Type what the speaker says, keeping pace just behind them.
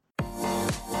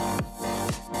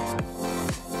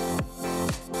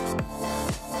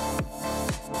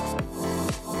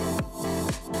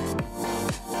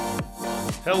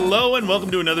Hello and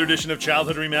welcome to another edition of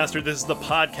Childhood Remastered. This is the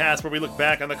podcast where we look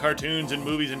back on the cartoons and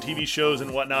movies and TV shows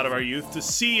and whatnot of our youth to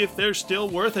see if they're still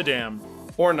worth a damn.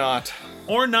 Or not.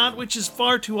 Or not, which is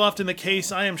far too often the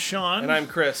case. I am Sean. And I'm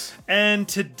Chris. And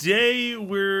today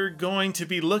we're going to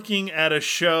be looking at a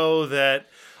show that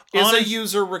is a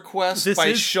user request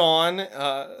by Sean.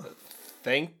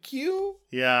 Thank you?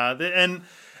 Yeah, and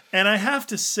I have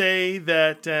to say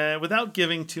that without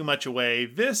giving too much away,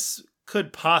 this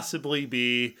could possibly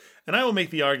be, and I will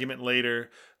make the argument later,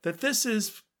 that this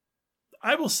is,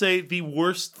 I will say, the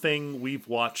worst thing we've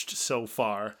watched so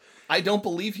far. I don't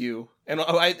believe you. And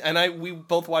we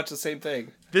both watched the same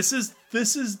thing. This is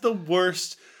the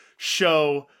worst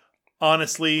show,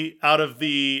 honestly, out of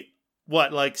the,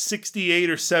 68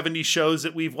 or 70 shows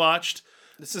that we've watched.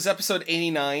 This is episode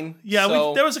 89. Yeah,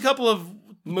 so there was a couple of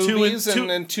movies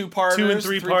and two-parters. 2 and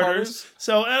 3-parters.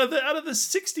 So out of the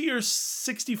 60 or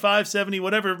 65, 70,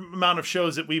 whatever amount of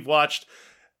shows that we've watched,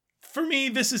 for me,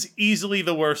 this is easily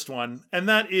the worst one. And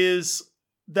that is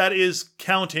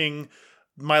counting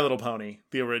My Little Pony,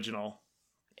 the original.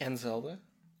 And Zelda?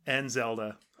 And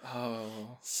Zelda.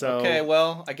 Oh. So okay,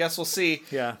 well, I guess we'll see.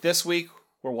 Yeah. This week,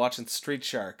 we're watching Street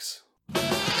Sharks.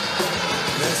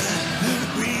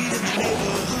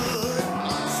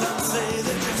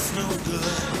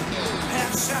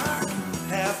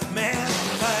 Half man,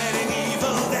 fighting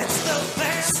evil, that's the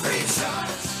plan. Street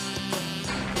Sharks.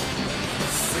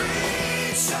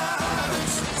 Street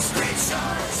Sharks. Street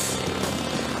Sharks.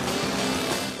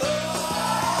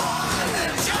 Oh,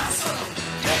 they're jostle.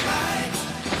 They fight.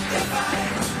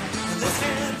 And this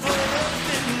handful of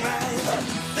thin rice.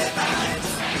 They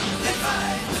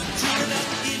fight. Cheering up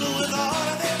evil with all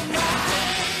of their might.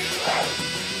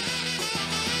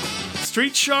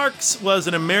 Street Sharks was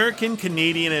an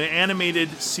American-Canadian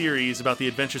animated series about the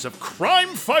adventures of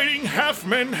crime-fighting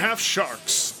half-men,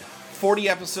 half-sharks. 40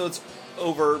 episodes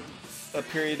over a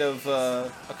period of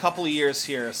a couple of years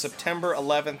here. September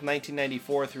 11th,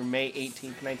 1994 through May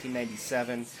 18th,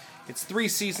 1997. It's 3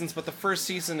 seasons, but the first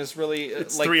season is really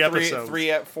it's like 3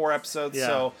 episodes. 4 episodes. Yeah.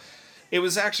 So it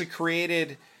was actually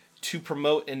created to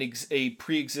promote a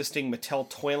pre-existing Mattel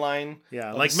toy line.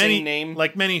 Yeah, of like the many same name.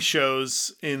 like many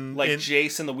shows in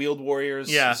Jace and the Wheeled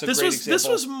Warriors. Yeah, is a this great was example. this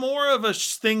was more of a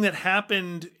thing that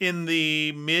happened in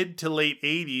the mid to late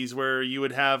 80s, where you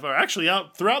would have, or actually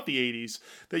out throughout the 80s,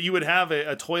 that you would have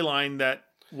a toy line that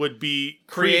would be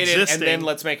created, pre-existing. and then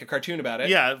let's make a cartoon about it.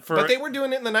 Yeah, but they were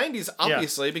doing it in the 90s,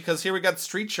 obviously, because here we got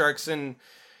Street Sharks in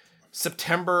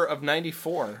September of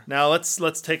 94. Now let's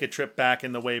take a trip back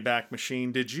in the Wayback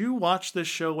Machine. Did you watch this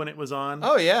show when it was on?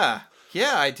 Oh yeah.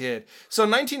 Yeah, I did. So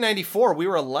 1994, we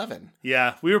were 11.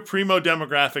 Yeah, we were primo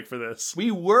demographic for this.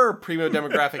 We were primo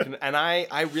demographic, and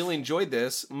I really enjoyed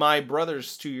this. My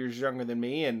brother's 2 years younger than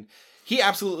me, and he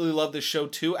absolutely loved this show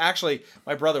too. Actually,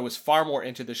 my brother was far more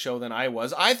into the show than I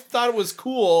was. I thought it was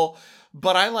cool,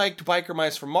 but I liked Biker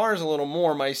Mice from Mars a little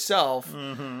more myself,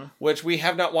 which we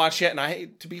have not watched yet, and I,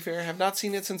 to be fair, have not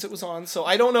seen it since it was on, so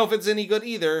I don't know if it's any good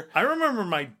either. I remember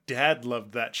my dad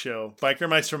loved that show, Biker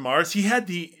Mice from Mars.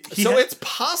 It's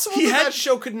possible that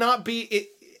show could not be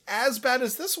as bad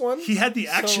as this one. He had the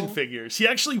action figures. He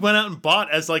actually went out and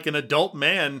bought, as like an adult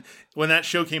man, when that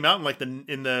show came out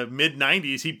in the mid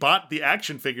 90s, he bought the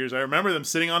action figures. I remember them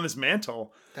sitting on his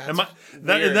mantle.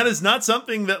 That is not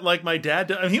something that like my dad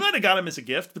does. I mean, he might have got him as a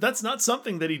gift, but that's not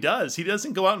something that he does. He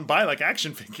doesn't go out and buy like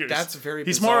action figures. That's very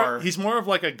bizarre. He's more of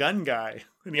like a gun guy,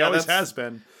 and he always has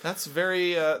been. That's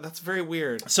very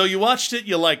weird. So you watched it,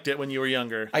 you liked it when you were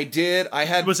younger. I did.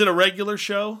 Was it a regular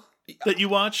show that you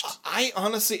watched? I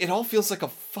honestly, it all feels like a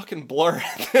fucking blur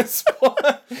at this point.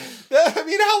 I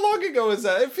mean, how long ago is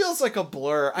that? It feels like a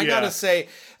blur. I gotta say,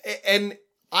 and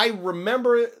I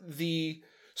remember the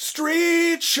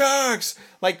Street Sharks,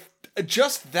 like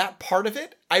just that part of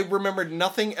it. I remembered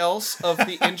nothing else of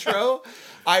the intro.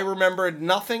 I remembered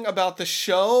nothing about the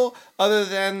show other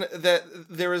than that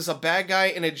there is a bad guy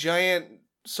in a giant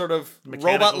sort of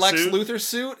robot Lex Luthor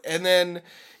suit, and then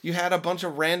you had a bunch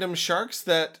of random sharks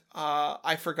that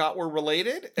I forgot were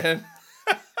related, and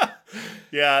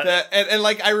yeah, and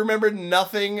like I remembered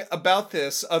nothing about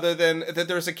this other than that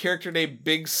there was a character named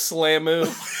Big Slamoo.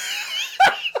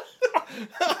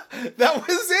 That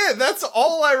was it. That's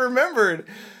all I remembered.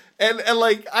 And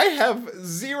like, I have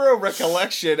zero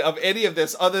recollection of any of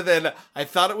this other than I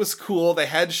thought it was cool. They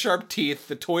had sharp teeth.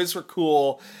 The toys were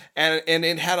cool. And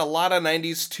it had a lot of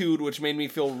 90s tood, which made me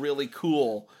feel really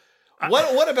cool.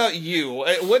 What about you?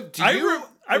 What do you...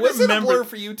 Was it a blur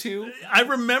for you too? I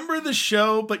remember the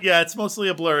show, but yeah, it's mostly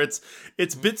a blur.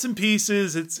 It's bits and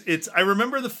pieces. It's. I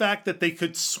remember the fact that they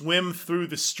could swim through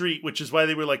the street, which is why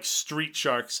they were like street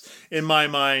sharks in my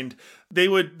mind. They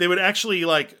would actually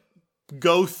like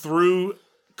go through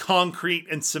concrete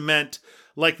and cement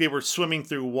like they were swimming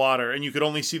through water, and you could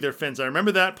only see their fins. I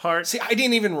remember that part. See, I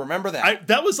didn't even remember that.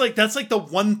 That's like the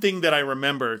one thing that I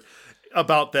remembered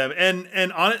about them.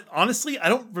 And honestly, I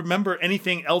don't remember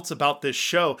anything else about this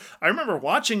show. I remember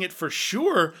watching it for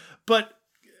sure, but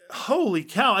holy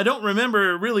cow, I don't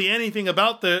remember really anything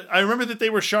about I remember that they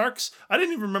were sharks. I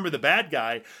didn't even remember the bad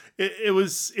guy. It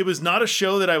was not a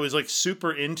show that I was like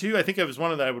super into. I think it was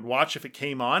one that I would watch if it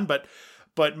came on, but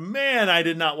man, I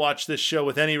did not watch this show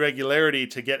with any regularity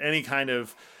to get any kind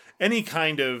of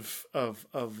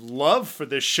love for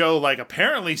this show. Like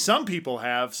apparently some people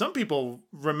have. Some people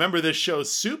remember this show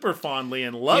super fondly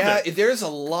and love it. Yeah, there's a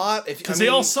lot. Because they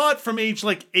all saw it from age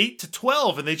like 8 to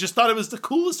 12 and they just thought it was the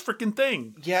coolest freaking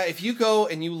thing. Yeah, if you go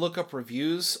and you look up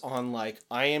reviews on like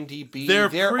IMDb, there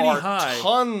are high.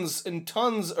 Tons and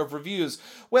tons of reviews.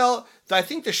 Well, I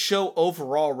think the show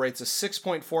overall rates a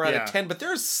 6.4 out of 10, but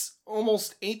there's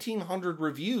almost 1,800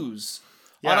 reviews.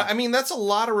 Yeah. I mean, that's a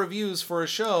lot of reviews for a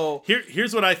show.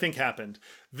 Here's what I think happened.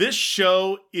 This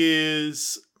show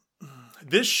is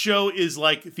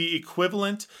like the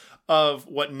equivalent of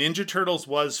what Ninja Turtles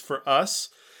was for us,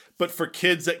 but for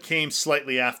kids that came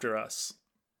slightly after us.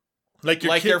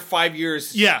 They're 5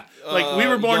 years. Yeah, like we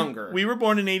were born younger. We were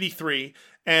born in 83,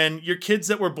 and your kids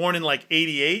that were born in like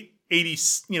 88.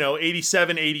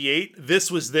 87, 88,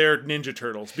 this was their Ninja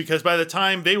Turtles. Because by the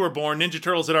time they were born, Ninja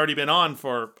Turtles had already been on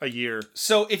for a year.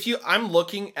 So I'm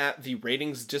looking at the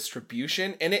ratings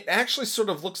distribution, and it actually sort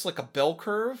of looks like a bell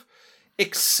curve,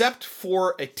 except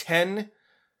for a 10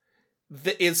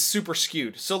 that is super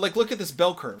skewed. So like, look at this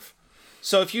bell curve.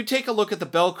 So if you take a look at the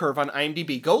bell curve on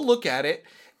IMDb, go look at it.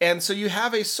 And so you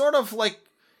have a sort of like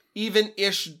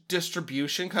even-ish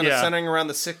distribution, kind of centering around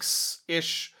the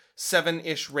 6-ish,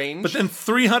 7-ish range. But then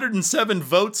 307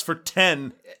 votes for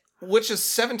 10. Which is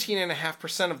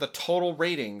 17.5% of the total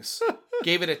ratings.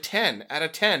 Gave it a 10 out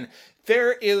of 10.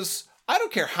 There is, I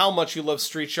don't care how much you love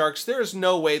Street Sharks, there is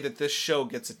no way that this show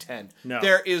gets a 10. No.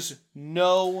 There is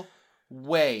no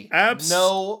way.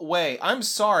 No way. I'm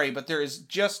sorry, but there is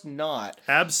just not.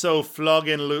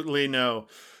 Abso-flogging-lutely no.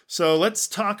 So let's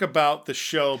talk about the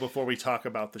show before we talk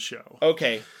about the show.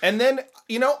 Okay. And then,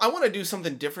 I want to do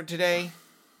something different today.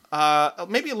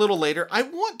 Maybe a little later. I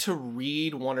want to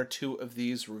read one or two of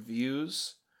these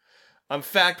reviews. In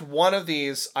fact, one of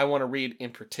these I want to read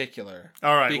in particular.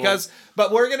 All right.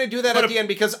 But we're going to do that at the end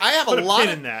because I have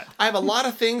a lot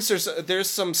of things. There's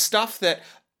some stuff that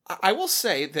I will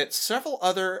say that several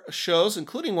other shows,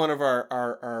 including one of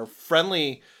our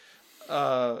friendly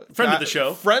friends of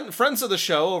the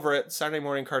show over at Saturday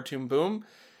Morning Cartoon Boom.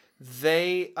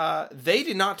 They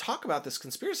did not talk about this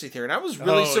conspiracy theory, and I was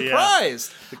really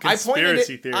surprised. Yeah. The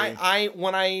conspiracy theory.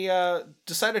 When I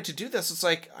decided to do this, it's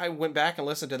like I went back and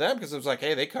listened to them because it was like,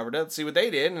 hey, they covered it. Let's see what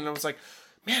they did, and I was like,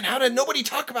 man, how did nobody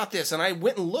talk about this? And I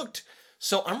went and looked.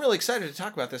 So I'm really excited to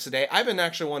talk about this today. I've been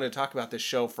actually wanting to talk about this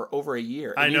show for over a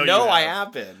year. And I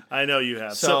have been. I know you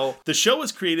have. So the show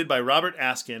was created by Robert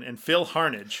Askin and Phil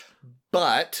Harnage.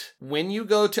 But when you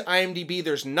go to IMDb,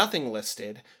 there's nothing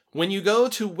listed. When you go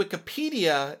to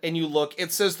Wikipedia and you look,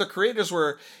 it says the creators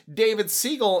were David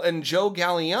Siegel and Joe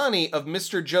Galliani of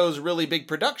Mr. Joe's Really Big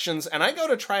Productions. And I go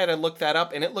to try it and look that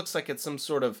up, and it looks like it's some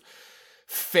sort of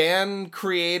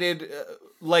fan-created,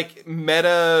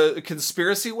 meta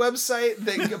conspiracy website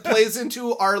that plays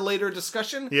into our later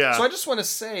discussion. Yeah. So I just want to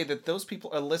say that those people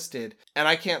are listed, and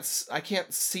I can't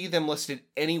see them listed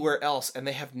anywhere else, and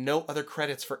they have no other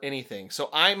credits for anything. So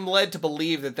I'm led to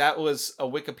believe that was a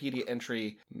Wikipedia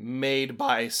entry made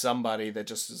by somebody that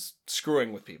just is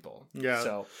screwing with people. Yeah.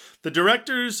 So the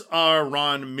directors are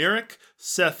Ron Myrick,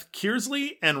 Seth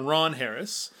Kearsley, and Ron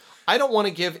Harris. I don't want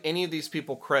to give any of these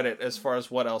people credit as far as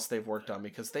what else they've worked on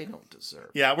because they don't deserve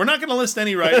it. Yeah, we're not going to list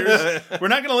any writers. We're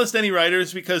not going to list any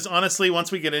writers because honestly,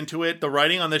 once we get into it, the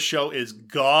writing on this show is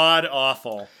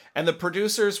god-awful. And the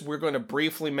producers, we're going to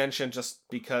briefly mention just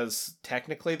because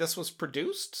technically this was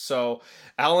produced. So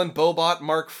Alan Bobot,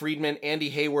 Mark Friedman, Andy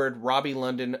Hayward, Robbie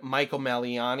London, Michael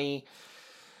Maliani.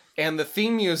 And the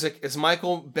theme music is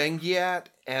Michael Bengiat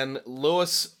and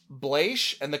Louis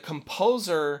Blaish. And the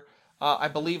composer... I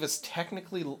believe is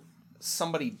technically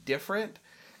somebody different,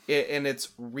 and it's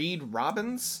Reed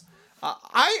Robbins.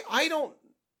 I don't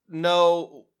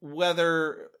know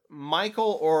whether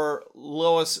Michael or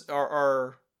Lois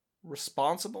are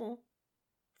responsible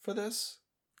for this.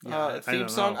 theme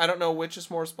song. I don't know which is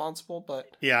more responsible,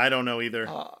 but yeah, I don't know either.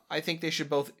 I think they should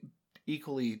both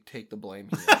equally take the blame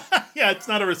here. Yeah, it's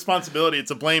not a responsibility;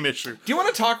 it's a blame issue. Do you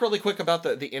want to talk really quick about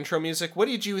the intro music? What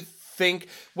did you think?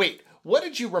 Wait, what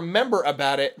did you remember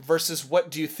about it versus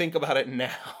what do you think about it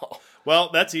now?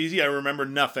 Well, that's easy. I remember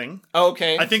nothing.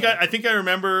 Okay, I think I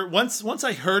remember once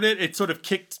I heard it, it sort of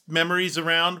kicked memories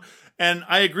around, and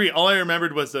I agree. All I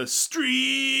remembered was the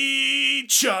Street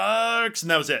Sharks, and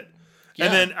that was it. Yeah.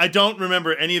 And then I don't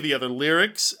remember any of the other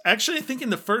lyrics. Actually, I think in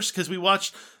the first, because we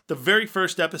watched the very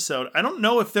first episode, I don't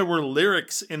know if there were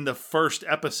lyrics in the first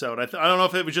episode. I don't know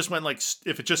if it just went like,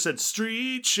 if it just said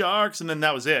Street Sharks and then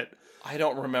that was it. I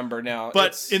don't remember now.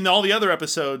 But in all the other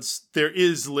episodes, there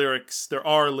is lyrics. There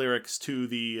are lyrics to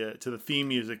the theme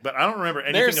music, but I don't remember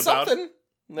anything about it.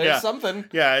 There's something.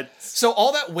 Yeah. So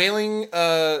all that wailing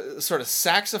sort of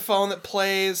saxophone that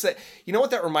plays, you know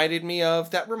what that reminded me of?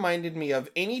 That reminded me of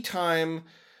any time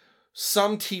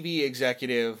some TV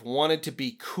executive wanted to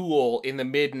be cool in the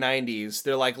mid-90s.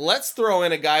 They're like, let's throw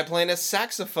in a guy playing a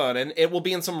saxophone, and it will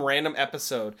be in some random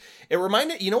episode. It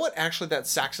reminded, you know what actually that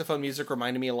saxophone music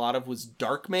reminded me a lot of was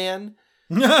Darkman.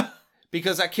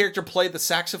 Because that character played the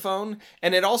saxophone,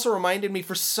 and it also reminded me,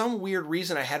 for some weird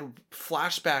reason, I had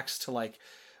flashbacks to like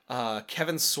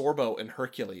Kevin Sorbo in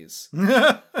Hercules.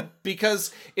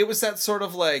 Because it was that sort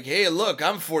of like, hey, look,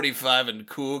 I'm 45 and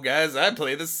cool, guys. I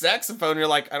play the saxophone. You're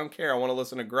like, I don't care. I want to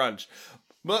listen to grunge.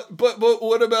 But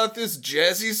what about this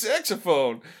jazzy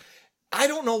saxophone? I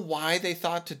don't know why they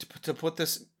thought to put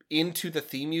this into the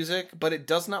theme music, but it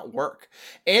does not work.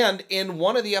 And in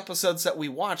one of the episodes that we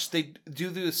watched, they do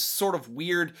this sort of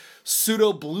weird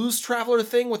pseudo blues traveler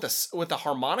thing with a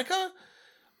harmonica.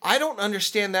 I don't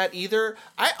understand that either.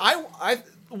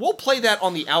 We'll play that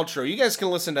on the outro. You guys can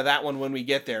listen to that one when we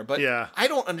get there. But yeah. I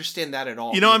don't understand that at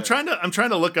all. You know, either. I'm trying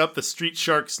to look up the Street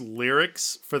Sharks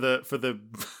lyrics for the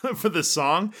for the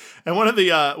song, and one of the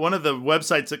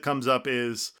websites that comes up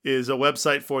is a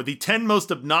website for the 10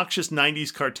 most obnoxious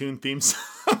 90s cartoon theme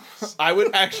songs. I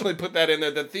would actually put that in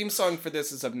there. The theme song for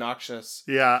this is obnoxious.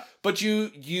 Yeah, but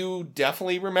you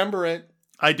definitely remember it.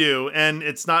 I do, and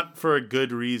it's not for a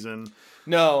good reason.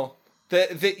 No.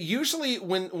 Usually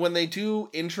when they do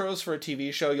intros for a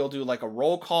TV show, you'll do like a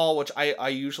roll call, which I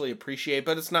usually appreciate,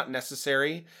 but it's not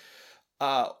necessary.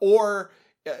 Or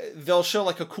they'll show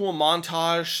like a cool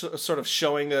montage sort of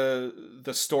showing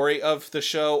the story of the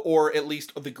show, or at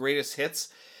least the greatest hits.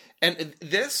 And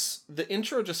the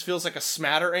intro just feels like a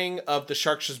smattering of the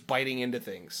sharks just biting into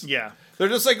things. Yeah. They're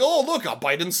just like, oh, look, I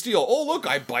bite in steel. Oh, look,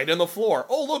 I bite in the floor.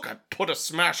 Oh, look, I put a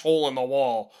smash hole in the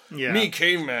wall. Yeah. Me,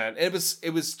 caveman. It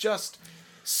was just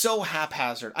so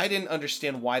haphazard. I didn't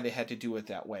understand why they had to do it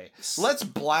that way. Let's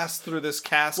blast through this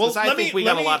cast, because I think we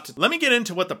got a lot to... Let me get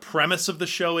into what the premise of the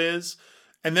show is,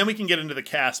 and then we can get into the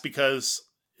cast, because...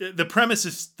 The premise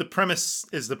is the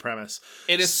premise.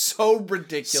 It is so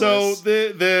ridiculous.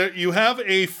 So you have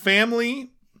a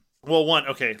family. Well,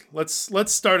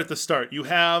 let's start at the start. You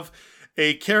have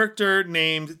a character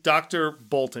named Dr.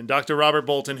 Bolton, Dr. Robert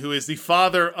Bolton, who is the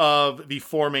father of the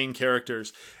four main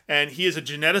characters. And he is a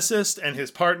geneticist, and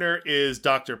his partner is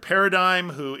Dr.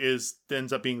 Paradigm, who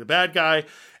ends up being the bad guy.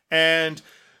 And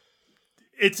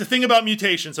it's a thing about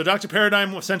mutation. So Dr.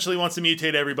 Paradigm essentially wants to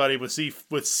mutate everybody with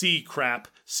sea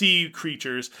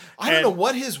creatures. I don't know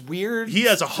what his weird... He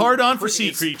has a hard-on for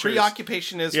sea creatures.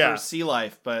 Preoccupation is for sea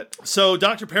life, but... So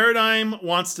Dr. Paradigm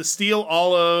wants to steal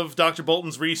all of Dr.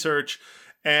 Bolton's research,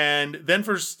 and then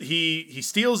first he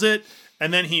steals it,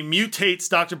 and then he mutates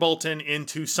Dr. Bolton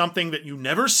into something that you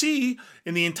never see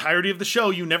in the entirety of the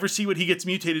show. You never see what he gets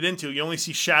mutated into. You only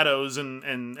see shadows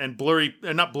and blurry,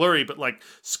 not blurry, but like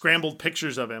scrambled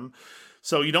pictures of him.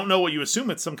 So you don't know what you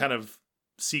assume. It's some kind of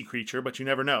sea creature, but you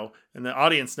never know. And the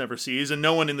audience never sees, and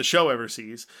no one in the show ever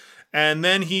sees. And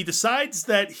then he decides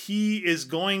that he is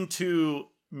going to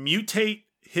mutate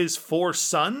his four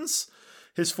sons.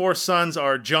 His four sons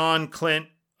are John, Clint,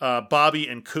 Bobby,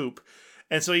 and Coop.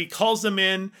 And so he calls them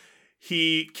in,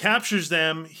 he captures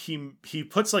them, he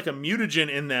puts like a mutagen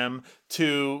in them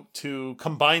to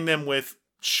combine them with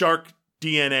shark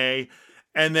DNA,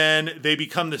 and then they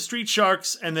become the Street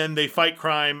Sharks, and then they fight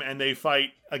crime, and they fight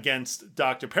against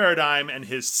Dr. Paradigm and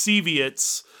his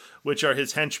Seviots, which are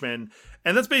his henchmen.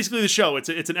 And that's basically the show. It's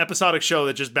an episodic show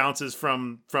that just bounces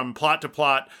from plot to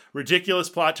plot, ridiculous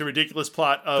plot to ridiculous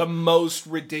plot. The most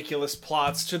ridiculous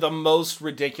plots to the most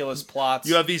ridiculous plots.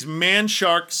 You have these man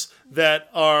sharks that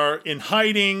are in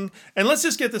hiding. And let's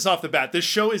just get this off the bat. This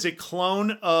show is a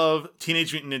clone of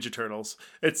Teenage Mutant Ninja Turtles.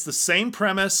 It's the same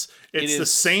premise. It's the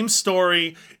same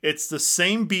story. It's the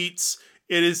same beats.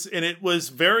 It is, and it was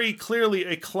very clearly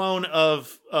a clone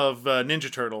of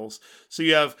Ninja Turtles. So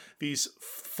you have these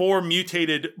 4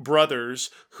 mutated brothers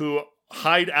who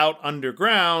hide out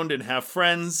underground and have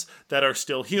friends that are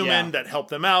still human that help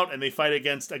them out, and they fight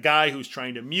against a guy who's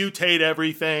trying to mutate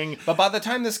everything. But by the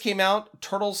time this came out,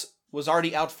 Turtles was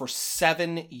already out for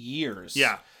 7 years.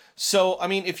 Yeah. So, I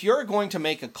mean, if you're going to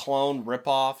make a clone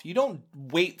ripoff, you don't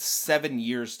wait 7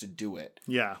 years to do it.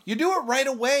 Yeah. You do it right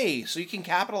away so you can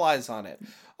capitalize on it.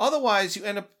 Otherwise, you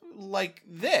end up like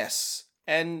this,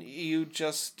 and you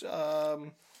just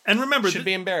and remember, should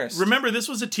be embarrassed. Remember, this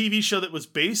was a TV show that was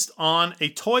based on a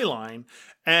toy line,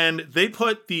 and they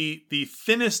put the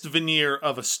thinnest veneer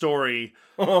of a story.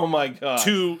 Oh my god!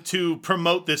 To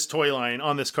promote this toy line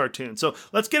on this cartoon. So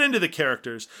let's get into the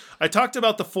characters. I talked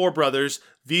about the 4 brothers.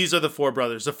 These are the 4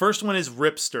 brothers. The first one is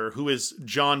Ripster, who is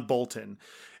John Bolton,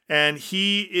 and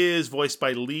he is voiced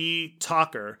by Lee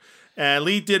Talker. And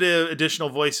Lee did additional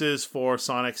voices for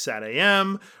Sonic Sat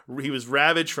AM. He was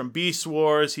Ravage from Beast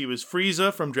Wars. He was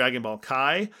Frieza from Dragon Ball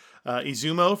Kai.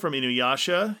 Izumo from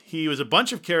Inuyasha. He was a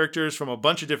bunch of characters from a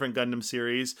bunch of different Gundam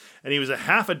series, and he was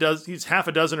half a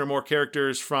dozen or more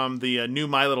characters from the new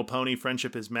My Little Pony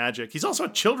Friendship is Magic. He's also a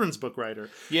children's book writer.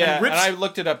 Yeah, and I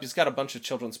looked it up. He's got a bunch of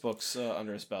children's books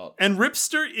under his belt. And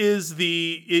Ripster is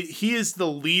the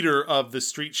leader of the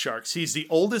Street Sharks. He's the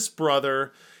oldest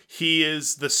brother. He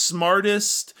is the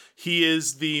smartest. He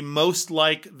is the most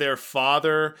like their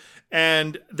father.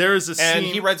 And there is a scene. And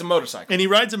he rides a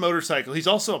motorcycle. He's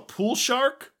also a pool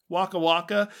shark, Waka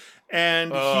Waka.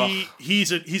 And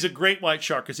he's a great white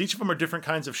shark, because each of them are different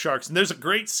kinds of sharks. And there's a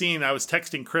great scene. I was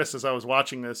texting Chris as I was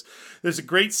watching this. There's a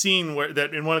great scene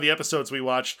that in one of the episodes we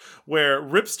watched where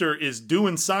Ripster is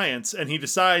doing science, and he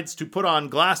decides to put on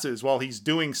glasses while he's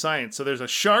doing science. So there's a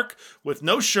shark with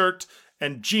no shirt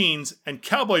and jeans and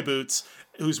cowboy boots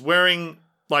who's wearing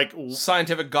like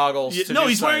scientific goggles.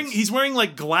 He's wearing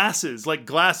like glasses. Oh,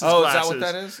 glasses. Is that what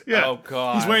that is? Yeah. Oh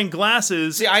god. He's wearing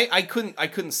glasses. See, I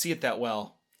couldn't see it that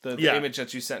well. The image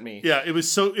that you sent me. Yeah, it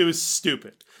was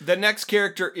stupid. The next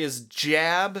character is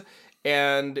Jab,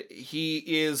 and he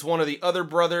is one of the other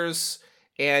brothers,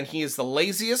 and he is the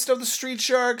laziest of the Street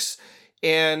Sharks.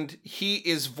 And he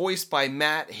is voiced by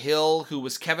Matt Hill, who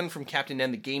was Kevin from Captain N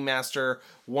the Game Master,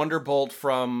 Wonderbolt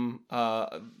from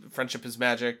Friendship is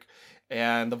Magic,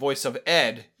 and the voice of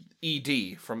Ed,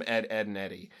 E.D. from Ed, and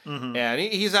Eddie. Mm-hmm. And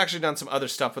he's actually done some other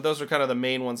stuff, but those are kind of the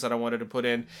main ones that I wanted to put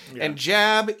in. Yeah. And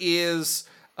Jab is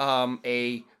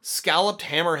a scalloped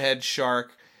hammerhead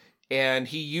shark, and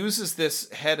he uses this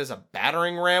head as a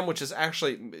battering ram, which is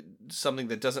actually something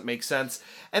that doesn't make sense.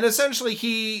 And essentially,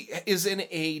 he is in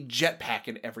a jetpack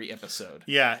in every episode.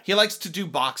 Yeah. He likes to do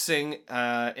boxing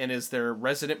and is their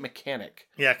resident mechanic.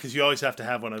 Yeah, because you always have to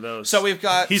have one of those. So we've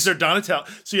got... He's their Donatello.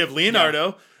 So you have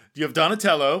Leonardo, you have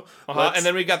Donatello. And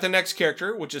then we got the next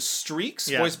character, which is Streaks,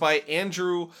 voiced by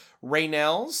Andrew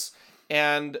Raynels.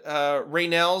 And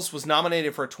Raynels was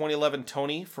nominated for a 2011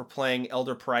 Tony for playing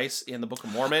Elder Price in The Book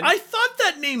of Mormon. I thought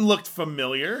that name looked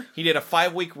familiar. He did a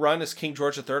 5-week run as King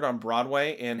George III on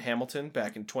Broadway in Hamilton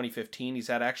back in 2015. He's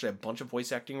had actually a bunch of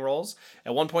voice acting roles.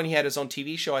 At one point, he had his own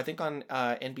TV show, I think on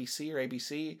NBC or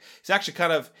ABC. He's actually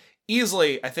kind of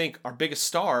easily, I think, our biggest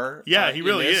star. Yeah, he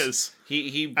really is.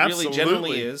 He really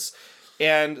genuinely is.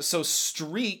 And so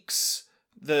Streaks,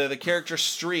 the character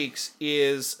Streaks,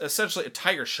 is essentially a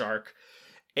tiger shark.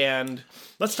 And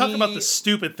let's talk about the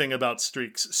stupid thing about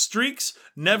Streaks. Streaks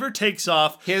never takes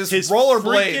off his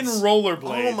rollerblades. Freaking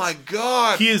rollerblades. Oh my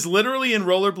god. He is literally in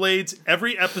rollerblades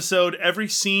every episode, every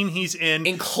scene he's in.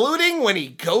 Including when he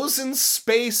goes in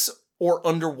space or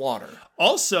underwater.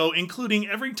 Also, including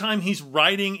every time he's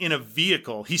riding in a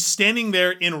vehicle. He's standing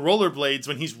there in rollerblades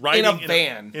when he's riding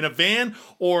in a van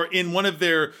or in one of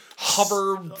their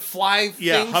hover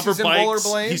things. Hover he's bikes.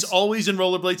 In rollerblades. He's always in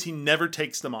rollerblades. He never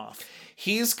takes them off.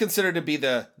 He's considered to be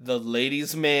the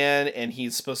ladies' man, and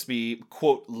he's supposed to be,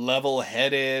 quote,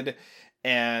 level-headed.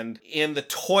 And in the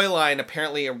toy line,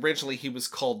 apparently, originally he was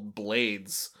called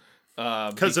Blades.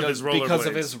 Because of his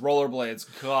rollerblades.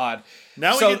 God.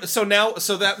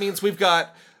 So that means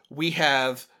we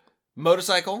have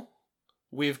motorcycle,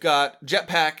 we've got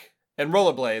jetpack, and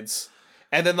rollerblades.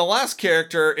 And then the last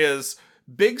character is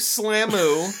Big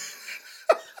Slamoo.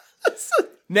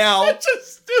 Now, such a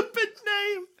stupid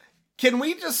name. Can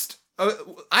we just...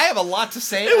 I have a lot to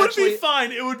say. It would be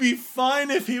fine. It would be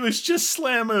fine if he was just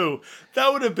Slamoo.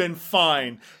 That would have been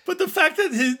fine. But the fact that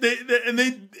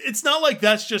it's not like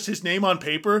that's just his name on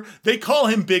paper. They call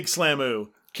him Big Slamoo.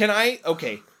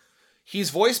 Okay. He's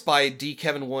voiced by D.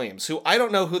 Kevin Williams, who I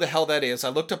don't know who the hell that is. I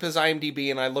looked up his IMDb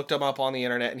and I looked him up on the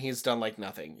internet, and he's done like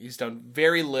nothing. He's done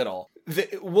very little.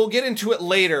 we'll get into it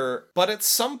later, but at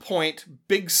some point,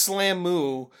 Big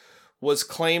Slamoo was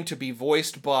claimed to be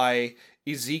voiced by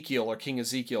Ezekiel, or King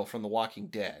Ezekiel from The Walking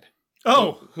Dead.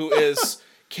 Oh. Who is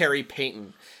Carrie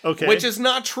Payton. Okay. Which is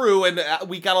not true, and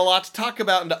we got a lot to talk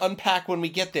about and to unpack when we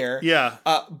get there. Yeah.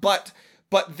 But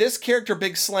this character,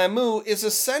 Big Slamoo, is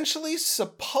essentially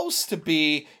supposed to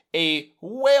be a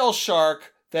whale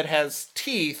shark that has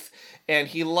teeth, and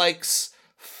he likes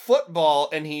football,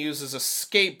 and he uses a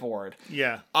skateboard.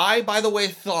 Yeah. I, by the way,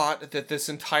 thought that this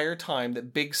entire time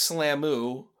that Big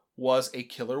Slamoo was a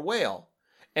killer whale.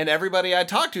 And everybody I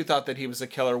talked to thought that he was a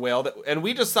killer whale, and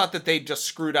we just thought that they just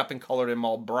screwed up and colored him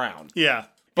all brown. Yeah.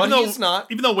 But he's not.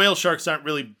 Even though whale sharks aren't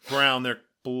really brown, they're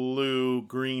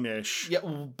blue-greenish. Yeah,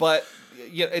 but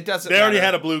it doesn't They already matter.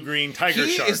 had a blue-green tiger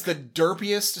shark. He is the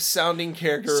derpiest sounding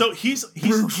character. So he's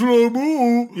Big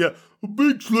Slamoo. Yeah.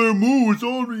 Big Slamoo is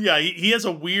on. Yeah, he has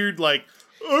a weird, like,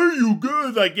 are you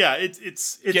good? Like, yeah,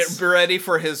 it's Get ready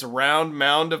for his round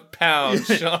mound of pounds,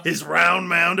 Sean. his round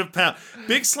mound of pound.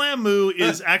 Big Slamoo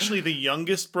is actually the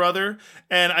youngest brother,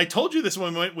 and I told you this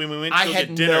when we went to I go had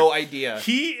get dinner. no idea.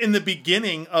 He in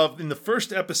the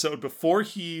first episode before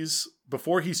he's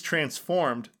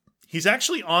transformed, he's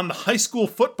actually on the high school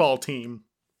football team,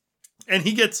 and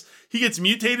he gets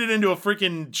mutated into a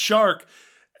freaking shark.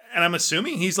 And I'm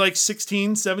assuming he's like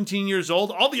 16, 17 years old.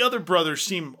 All the other brothers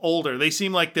seem older. They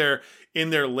seem like they're in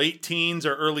their late teens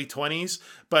or early 20s.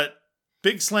 But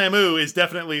Big Slamoo is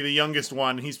definitely the youngest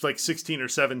one. He's like 16 or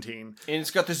 17. And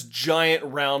he's got this giant,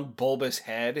 round, bulbous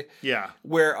head. Yeah.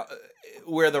 Where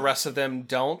the rest of them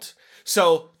don't.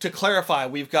 So, to clarify,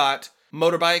 we've got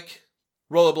motorbike,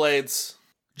 rollerblades,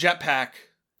 jetpack,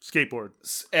 Skateboard.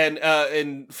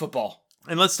 and football.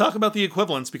 And let's talk about the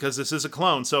equivalents, because this is a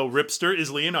clone. So Ripster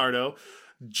is Leonardo,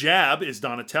 Jab is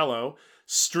Donatello,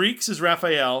 Streaks is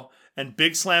Raphael, and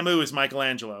Big Slamoo is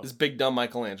Michelangelo. This big dumb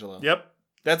Michelangelo. Yep.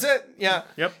 That's it. Yeah.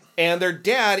 Yep. And their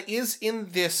dad is in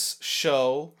this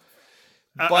show,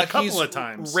 but a couple he's of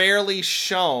times. rarely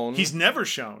shown. He's never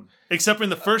shown, except in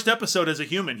the first episode as a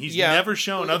human. He's never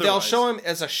shown otherwise. They'll show him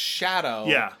as a shadow.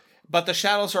 Yeah. But the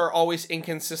shadows are always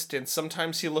inconsistent.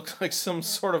 Sometimes he looks like some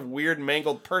sort of weird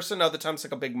mangled person. Other times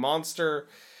like a big monster.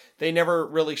 They never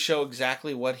really show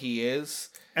exactly what he is.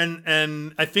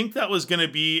 And I think that was going to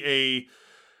be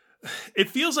it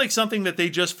feels like something that they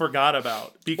just forgot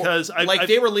about, because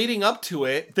they were leading up to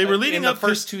it. They were leading in up the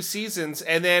first two seasons,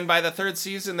 and then by the third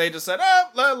season they just said,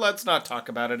 let's not talk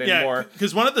about it anymore.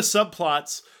 Because one of the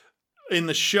subplots in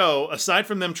the show, aside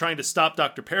from them trying to stop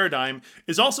Dr. Paradigm,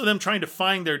 is also them trying to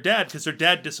find their dad, because their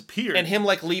dad disappeared. And him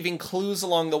like leaving clues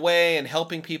along the way and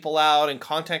helping people out and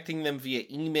contacting them via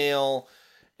email,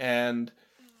 and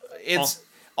it's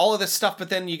all of this stuff. But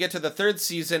then you get to the third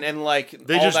season and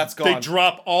that's gone. They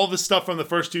drop all the stuff from the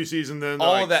first two seasons. Then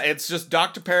all of that. It's just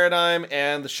Dr. Paradigm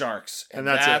and the sharks, and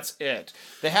that's it.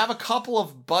 They have a couple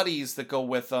of buddies that go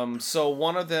with them. So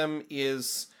one of them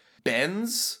is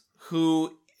Benz,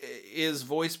 who is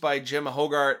voiced by Jim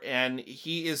Hogarth, and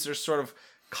he is their sort of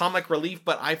comic relief,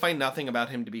 but I find nothing about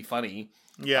him to be funny.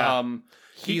 Yeah.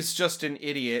 He's just an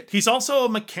idiot. He's also a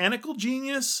mechanical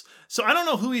genius, so I don't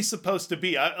know who he's supposed to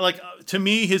be. To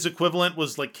me, his equivalent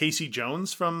was like Casey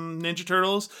Jones from Ninja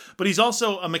Turtles, but he's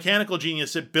also a mechanical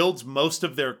genius that builds most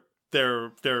of their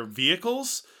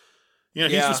vehicles. You know,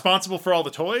 he's responsible for all the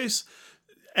toys.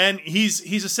 And he's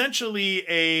essentially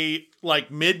a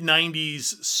like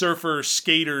mid-90s surfer,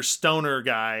 skater, stoner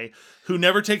guy who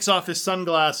never takes off his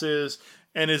sunglasses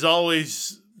and is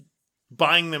always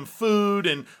buying them food.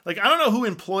 And I don't know who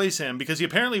employs him, because he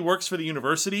apparently works for the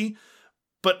university,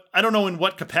 but I don't know in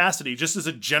what capacity, just as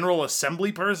a general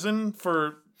assembly person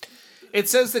for... It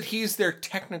says that he's their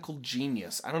technical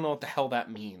genius. I don't know what the hell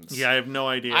that means. Yeah, I have no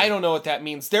idea. I don't know what that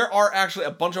means. There are actually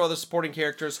a bunch of other supporting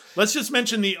characters. Let's just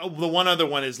mention the one other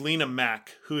one is Lena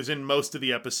Mack, who's in most of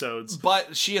the episodes.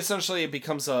 But she essentially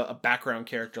becomes a background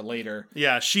character later.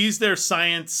 Yeah, she's their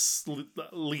science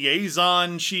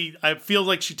liaison. I feel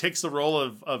like she takes the role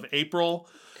of April,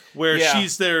 where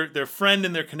she's their friend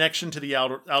and their connection to the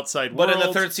outside world. But in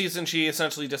the third season, she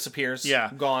essentially disappears.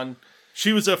 Yeah. Gone.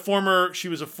 She was a former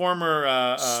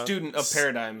student of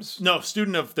Paradigms. No,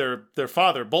 student of their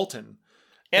father, Bolton.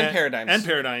 And Paradigms. And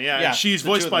Paradigm, yeah. And she's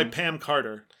voiced by Pam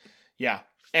Carter. Yeah.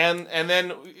 And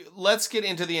then let's get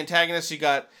into the antagonists. You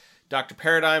got Dr.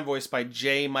 Paradigm, voiced by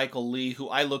J. Michael Lee, who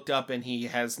I looked up, and he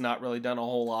has not really done a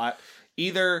whole lot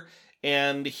either.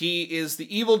 And he is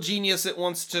the evil genius that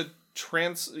wants to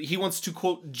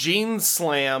quote gene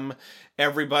slam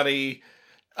everybody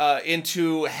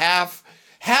into half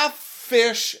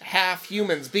fish, half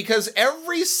humans, because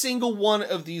every single one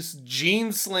of these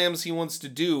gene slams he wants to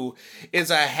do is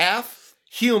a half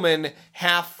human,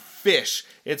 half fish.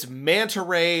 It's manta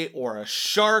ray or a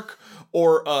shark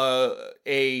or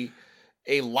a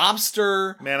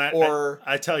lobster. Man,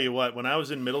 I tell you what, when I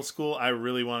was in middle school, I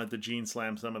really wanted to gene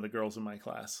slam some of the girls in my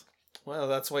class. Well,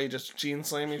 that's why you just gene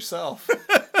slam yourself.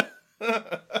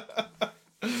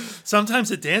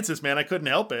 Sometimes at dances, man, I couldn't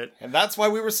help it. And that's why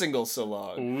we were single so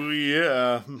long. Ooh,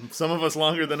 yeah. Some of us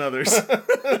longer than others.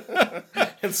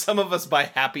 And some of us by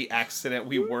happy accident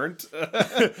we weren't.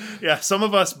 Yeah, some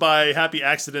of us by happy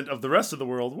accident of the rest of the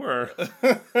world were.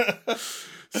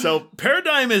 So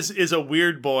Paradigm is a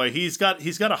weird boy. He's got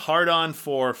a hard-on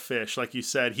for fish, like you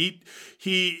said.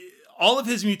 He all of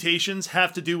his mutations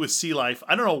have to do with sea life.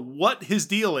 I don't know what his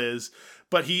deal is,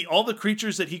 but all the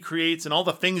creatures that he creates and all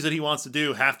the things that he wants to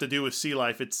do have to do with sea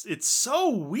life. It's so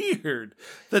weird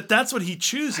that's what he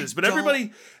chooses. But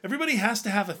everybody has to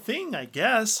have a thing, I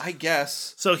guess.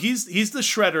 So he's the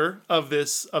shredder of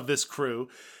this crew.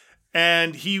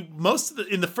 And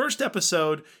in the first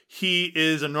episode, he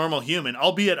is a normal human,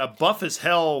 albeit a buff as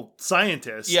hell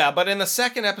scientist. Yeah, but in the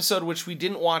second episode, which we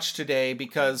didn't watch today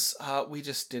because we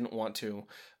just didn't want to,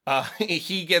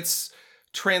 he gets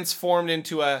transformed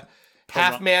into a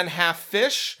half man, half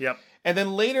fish. Yep. And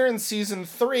then later in season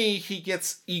 3, he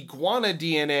gets iguana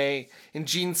DNA and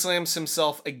gene slams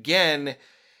himself again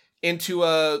into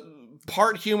a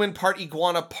part human, part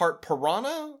iguana, part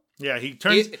piranha. Yeah, he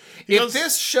turns... If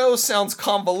this show sounds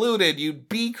convoluted, you'd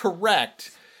be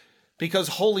correct. Because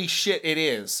holy shit, it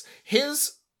is.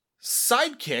 His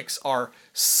sidekicks are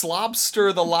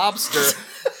Slobster the Lobster.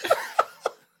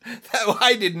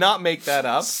 I did not make that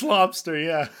up. Slobster,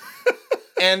 yeah.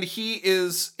 And he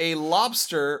is a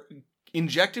lobster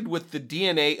injected with the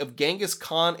DNA of Genghis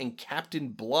Khan and Captain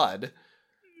Blood.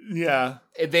 Yeah.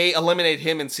 They eliminate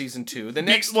him in season 2. The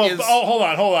next is... hold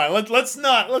on. Let's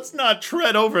not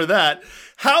tread over that.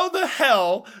 How the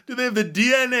hell do they have the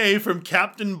DNA from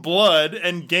Captain Blood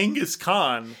and Genghis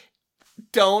Khan?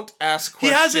 Don't ask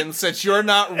questions since you're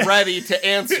not ready to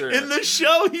answer. In the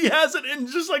show, he has it in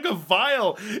just like a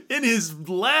vial in his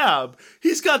lab.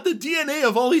 He's got the DNA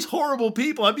of all these horrible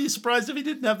people. I'd be surprised if he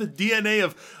didn't have the DNA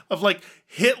of like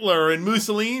Hitler and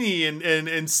Mussolini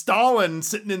and Stalin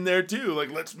sitting in there too.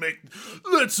 Like, let's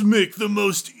make the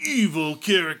most evil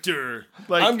character.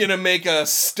 Like, I'm gonna make a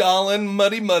Stalin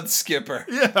Muddy Mud Skipper.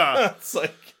 Yeah. It's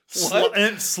like... What?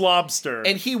 And Slobster.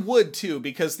 And he would too,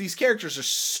 because these characters are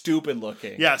stupid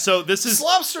looking. Yeah, so this is...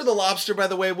 Slobster the Lobster, by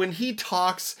the way, when he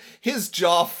talks, his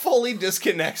jaw fully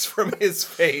disconnects from his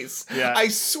face. Yeah. I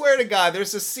swear to God,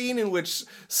 there's a scene in which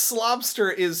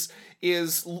Slobster is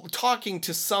talking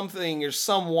to something or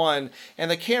someone, and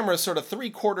the camera is sort of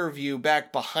 3/4 view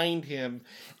back behind him,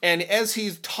 and as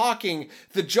he's talking,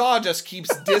 the jaw just keeps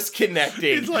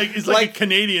disconnecting. It's like a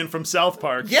Canadian from South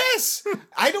Park. Yes!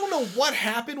 I don't know what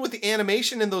happened with the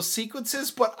animation in those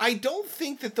sequences, but I don't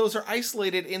think that those are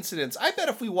isolated incidents. I bet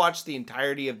if we watched the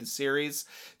entirety of the series,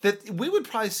 that we would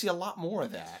probably see a lot more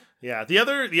of that. Yeah, the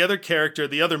other character,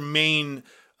 the other main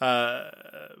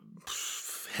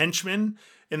henchman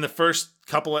in the first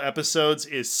couple of episodes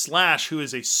is Slash, who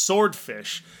is a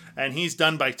swordfish, and he's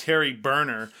done by Terry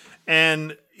Burner.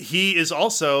 And he is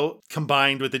also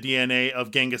combined with the DNA of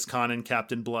Genghis Khan and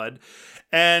Captain Blood.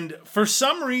 And for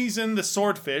some reason, the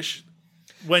swordfish,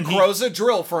 when he grows a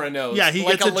drill for a nose. Yeah, he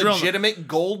like gets a drill legitimate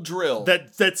gold drill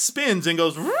that spins and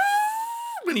goes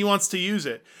when he wants to use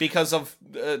it because of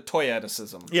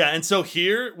toyetism. Yeah, and so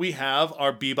here we have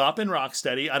our Bebop and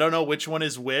Rocksteady. I don't know which one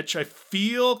is which. I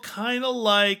feel kind of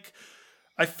like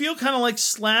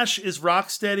Slash is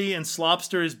Rocksteady and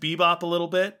Slobster is Bebop a little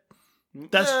bit.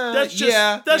 That's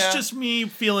just me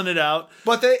feeling it out.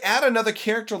 But they add another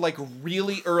character like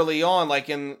really early on, like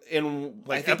in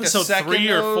like I think episode 3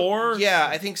 or 4. Yeah,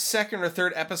 I think second or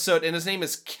third episode, and his name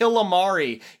is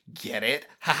Killamari. Get it?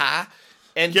 Haha.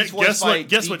 And he's voiced by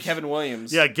Kevin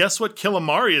Williams. Yeah, guess what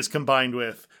Killamari is combined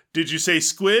with? Did you say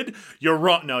squid? You're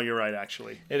wrong. No, you're right,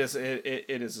 actually. It is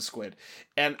a squid.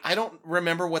 And I don't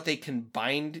remember what they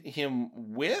combined him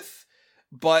with,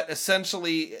 but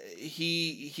essentially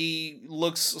he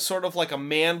looks sort of like a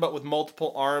man, but with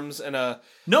multiple arms and a...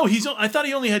 No, I thought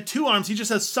he only had 2 arms. He just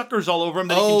has suckers all over him.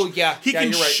 He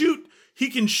can shoot. Right. He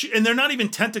can shoot, and they're not even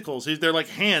tentacles. They're like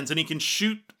hands, and he can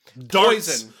shoot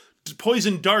darts.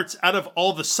 Poison darts out of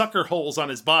all the sucker holes on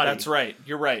his body. That's right.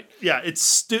 You're right. Yeah, it's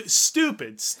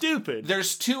stupid.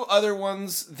 There's 2 other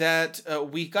ones that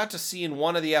we got to see in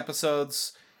one of the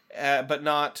episodes, but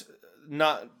not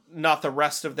the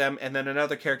rest of them. And then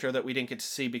another character that we didn't get to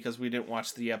see because we didn't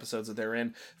watch the episodes that they're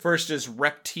in. First is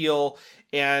Reptile,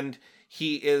 and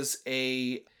he is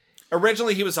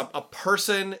originally he was a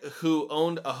person who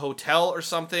owned a hotel or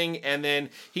something, and then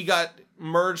he got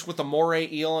merged with a moray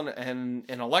eel and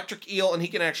an electric eel, and he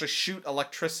can actually shoot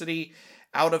electricity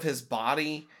out of his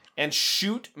body and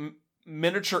shoot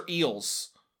miniature eels,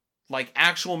 like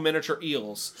actual miniature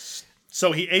eels.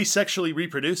 So he asexually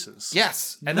reproduces.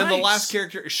 Yes. And then the last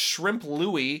character is Shrimp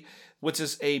Louie, which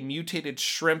is a mutated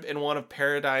shrimp in one of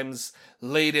Paradigm's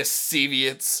latest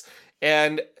Seviots.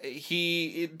 And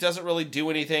he doesn't really do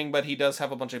anything, but he does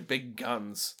have a bunch of big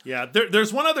guns. Yeah,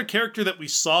 there's one other character that we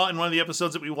saw in one of the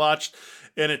episodes that we watched,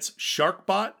 and it's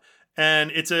Sharkbot.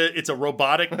 And it's a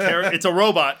robotic character. It's a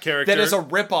robot character. That is a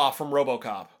ripoff from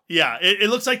RoboCop. Yeah, it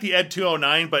looks like the Ed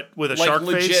 209, but with a like shark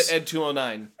legit face. Ed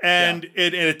 209. And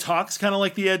it talks kind of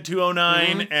like the Ed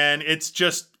 209, and it's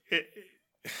just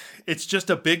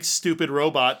a big stupid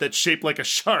robot that's shaped like a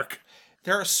shark.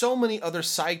 There are so many other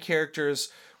side characters.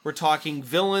 We're talking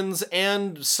villains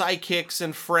and sidekicks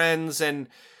and friends and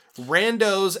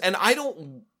randos, and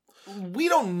we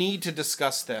don't need to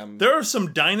discuss them. There are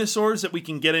some dinosaurs that we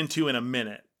can get into in a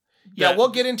minute. Yeah, we'll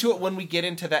get into it when we get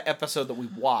into that episode that we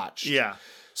watched. Yeah.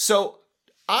 So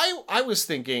I was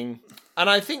thinking, and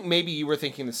I think maybe you were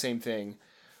thinking the same thing.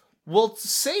 We'll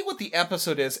say what the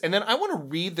episode is, and then I want to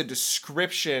read the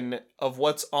description of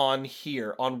what's on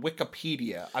here on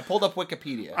Wikipedia. I pulled up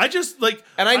Wikipedia. I just like,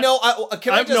 and I know.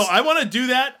 I want to do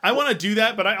that. I want to do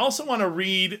that, but I also want to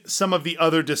read some of the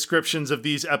other descriptions of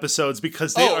these episodes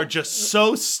because they are just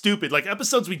so stupid. Like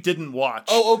episodes we didn't watch.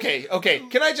 Oh, okay.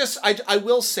 Can I just? I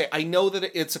will say I know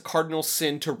that it's a cardinal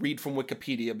sin to read from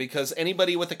Wikipedia because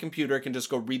anybody with a computer can just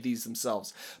go read these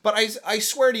themselves. But I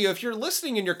swear to you, if you're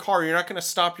listening in your car, you're not going to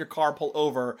stop your car, pull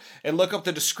over, and look up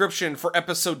the description for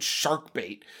episode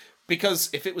Sharkbait. Because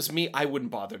if it was me, I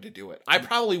wouldn't bother to do it. I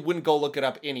probably wouldn't go look it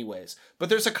up anyways. But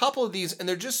there's a couple of these, and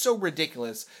they're just so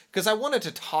ridiculous, because I wanted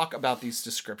to talk about these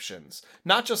descriptions,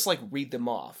 not just, like, read them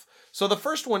off. So the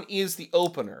first one is the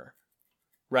opener,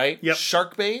 right? Yep.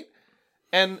 Sharkbait.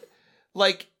 And,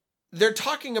 like, they're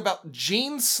talking about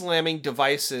gene-slamming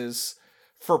devices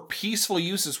for peaceful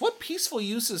uses. What peaceful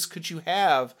uses could you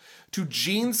have to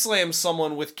gene-slam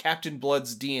someone with Captain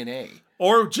Blood's DNA?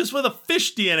 Or just with a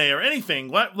fish DNA or anything.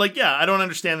 What? Like, yeah, I don't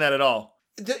understand that at all.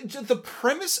 The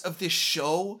premise of this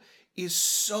show is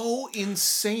so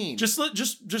insane.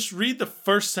 Just read the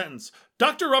first sentence.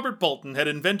 Dr. Robert Bolton had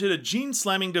invented a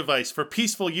gene-slamming device for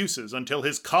peaceful uses until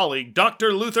his colleague,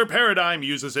 Dr. Luther Paradigm,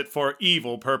 uses it for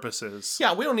evil purposes.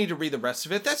 Yeah, we don't need to read the rest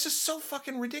of it. That's just so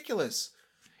fucking ridiculous.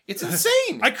 It's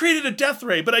insane. I created a death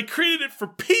ray, but I created it for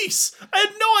peace. I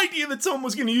had no idea that someone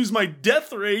was going to use my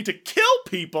death ray to kill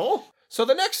people. So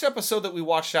the next episode that we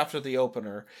watched after the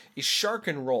opener is Shark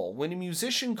and Roll, when a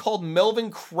musician called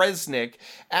Melvin Kresnick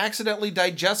accidentally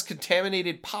digests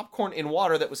contaminated popcorn in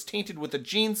water that was tainted with a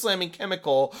gene-slamming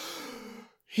chemical.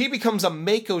 He becomes a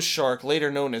Mako shark, later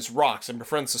known as Rox, and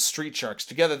befriends the street sharks.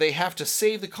 Together, they have to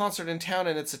save the concert in town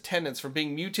and its attendants from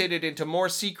being mutated into more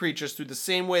sea creatures through the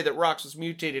same way that Rox was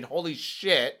mutated. Holy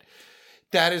shit.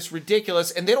 That is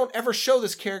ridiculous. And they don't ever show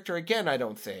this character again, I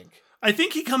don't think. I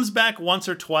think he comes back once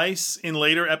or twice in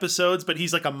later episodes, but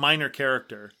he's like a minor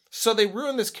character. So they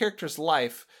ruin this character's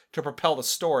life to propel the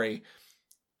story,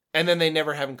 and then they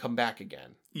never have him come back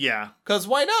again. Yeah. Because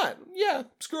why not? Yeah,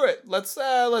 screw it. Let's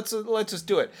just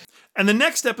do it. And the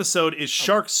next episode is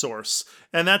Shark Source,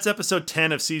 and that's episode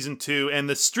 10 of season 2. And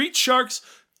the street sharks,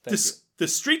 the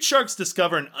street sharks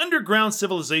discover an underground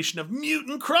civilization of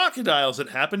mutant crocodiles that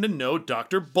happen to know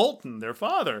Dr. Bolton, their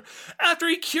father, after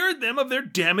he cured them of their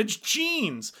damaged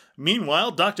genes.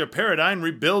 Meanwhile, Dr. Paradigm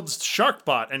rebuilds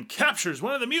Sharkbot and captures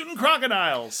one of the mutant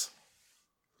crocodiles.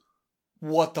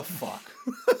 What the fuck?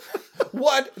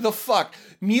 What the fuck?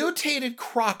 Mutated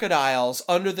crocodiles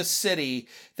under the city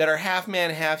that are half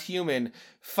man, half human,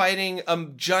 fighting a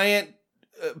giant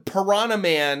piranha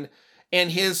man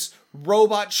and his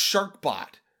robot Sharkbot.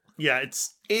 Yeah,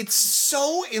 it's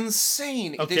so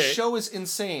insane. Okay. This show is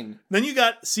insane. Then you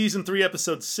got season 3,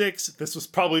 episode 6. This was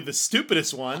probably the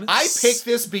stupidest one. I picked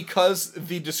this because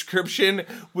the description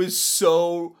was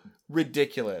so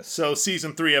ridiculous. So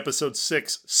season 3, episode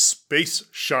 6, Space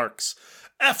Sharks.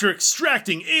 After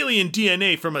extracting alien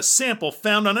DNA from a sample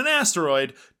found on an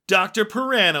asteroid, Dr.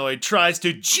 Paranoid tries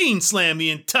to gene-slam the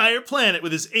entire planet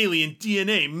with his alien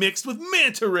DNA mixed with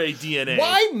manta ray DNA.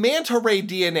 Why manta ray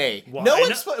DNA?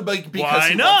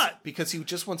 Why not? Because he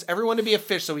just wants everyone to be a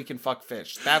fish so he can fuck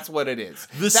fish. That's what it is.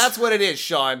 That's what it is,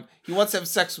 Sean. He wants to have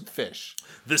sex with fish.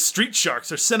 The street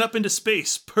sharks are sent up into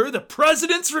space per the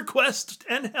president's request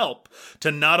and help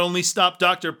to not only stop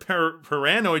Dr.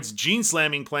 Paranoid's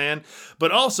gene-slamming plan,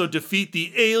 but also defeat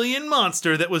the alien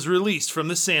monster that was released from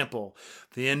the sample.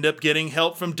 They end up getting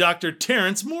help from Dr.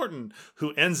 Terrence Morton,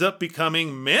 who ends up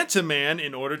becoming Manta-Man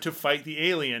in order to fight the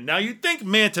alien. Now, you'd think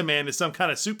Manta-Man is some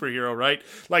kind of superhero, right?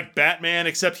 Like Batman,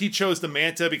 except he chose the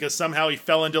Manta because somehow he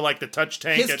fell into, like, the touch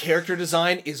tank. His character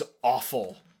design is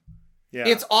awful. Yeah.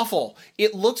 It's awful.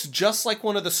 It looks just like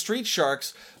one of the Street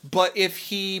Sharks, but if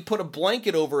he put a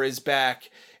blanket over his back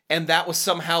and that was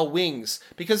somehow wings,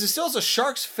 because it still has a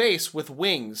shark's face with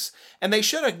wings, and they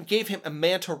should have gave him a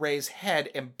manta ray's head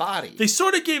and body. They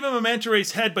sort of gave him a manta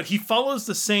ray's head, but he follows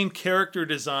the same character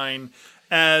design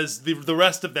as the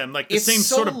rest of them, like the same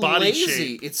sort of body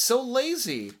shape. It's so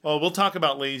lazy. Oh, we'll talk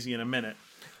about lazy in a minute.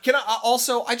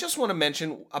 I just want to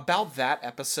mention about that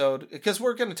episode, because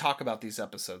we're going to talk about these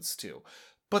episodes too.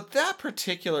 But that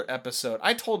particular episode,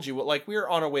 I told you, like, we were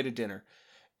on our way to dinner,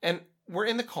 and we're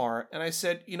in the car, and I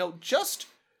said,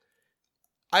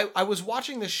 I was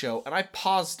watching this show, and I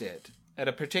paused it at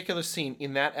a particular scene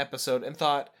in that episode and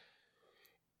thought,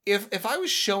 if I was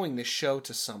showing this show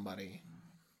to somebody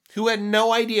who had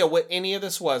no idea what any of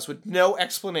this was, with no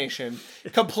explanation,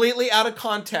 completely out of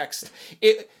context,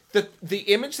 the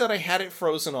image that I had it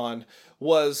frozen on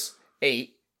was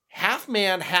a half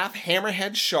man, half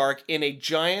hammerhead shark in a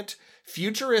giant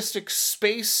futuristic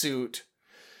spacesuit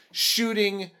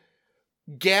shooting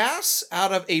gas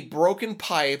out of a broken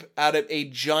pipe out of a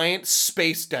giant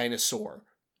space dinosaur.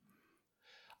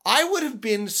 I would have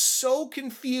been so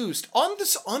confused. On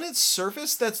its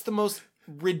surface, that's the most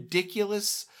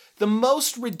ridiculous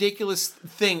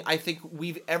thing I think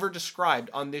we've ever described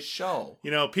on this show.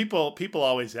 People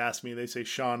always ask me, they say,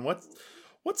 Sean,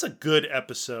 what's a good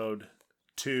episode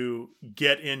to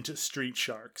get into Street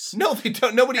Sharks? No, they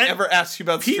don't. Nobody ever asks you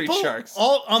about Street Sharks.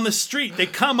 All on the street, they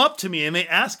come up to me and they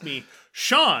ask me,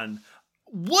 Sean,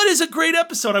 what is a great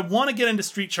episode? I want to get into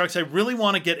Street Sharks. I really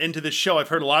want to get into this show. I've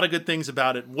heard a lot of good things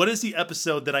about it. What is the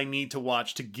episode that I need to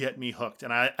watch to get me hooked?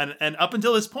 And and up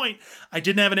until this point, I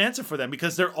didn't have an answer for them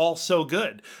because they're all so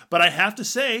good. But I have to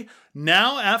say,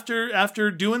 now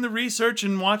after doing the research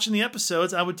and watching the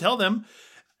episodes, I would tell them,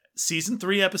 Season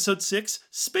 3, Episode 6,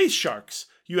 Space Sharks.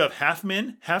 You have half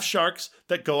men, half sharks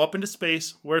that go up into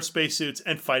space, wear spacesuits,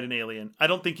 and fight an alien. I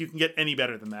don't think you can get any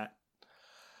better than that.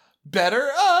 Better?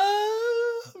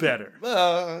 Better.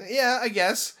 Yeah, I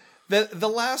guess. The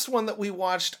last one that we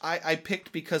watched, I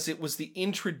picked because it was the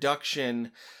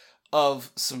introduction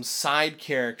of some side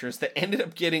characters that ended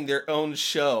up getting their own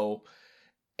show.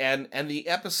 And the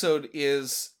episode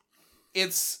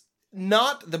it's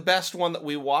not the best one that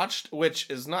we watched, which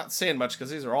is not saying much because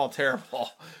these are all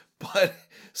terrible. But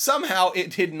somehow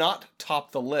it did not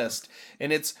top the list.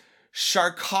 And it's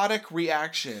Sharkotic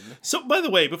Reaction. So, by the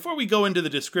way, before we go into the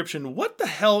description, what the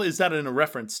hell is that in a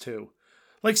reference to?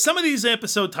 Like, some of these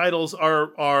episode titles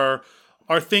are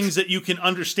things that you can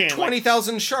understand.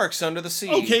 20,000 sharks under the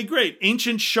sea. Okay, great.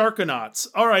 Ancient Sharkonauts.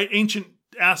 All right, ancient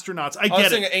astronauts. I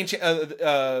get it.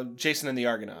 Ancient Jason and the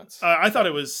Argonauts. I thought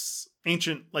it was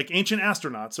ancient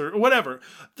astronauts or whatever.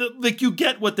 You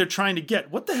get what they're trying to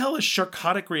get. What the hell is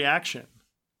Sharkotic Reaction?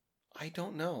 I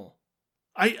don't know.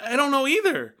 I don't know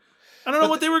either. I don't know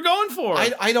what they were going for.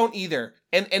 I don't either.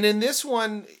 And in this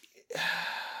one,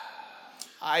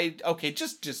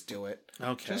 just do it.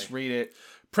 Okay. Just read it.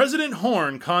 President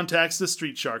Horn contacts the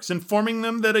Street Sharks, informing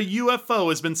them that a UFO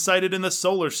has been sighted in the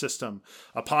solar system.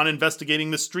 Upon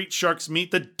investigating, the Street Sharks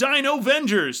meet the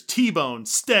Dino-Vengers, T-Bone,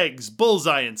 Stegs,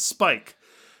 Bullseye, and Spike.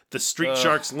 The Street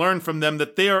Sharks learn from them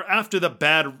that they are after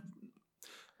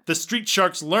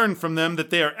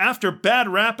bad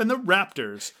rap and the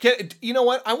Raptors. You know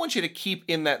what? I want you to keep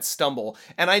in that stumble.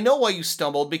 And I know why you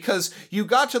stumbled, because you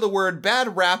got to the word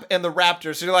bad rap and the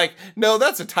Raptors. So you're like, no,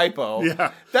 that's a typo.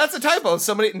 Yeah. That's a typo.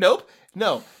 Nope.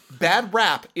 No. Bad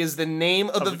Rap is the name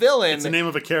of the villain. It's the name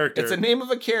of a character. It's a name of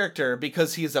a character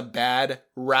because he's a bad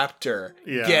raptor.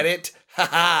 Yeah. Get it? Ha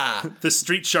ha! The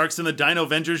Street Sharks and the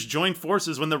Dino-Vengers join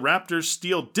forces when the Raptors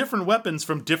steal different weapons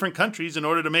from different countries in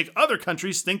order to make other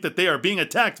countries think that they are being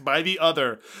attacked by the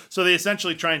other. So they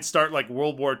essentially try and start like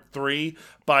World War III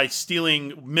by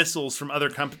stealing missiles from other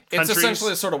countries. It's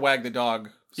essentially a sort of wag the dog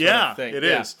sort of thing. It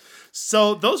is.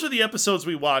 So those were the episodes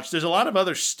we watched. There's a lot of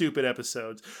other stupid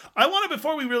episodes. I want to,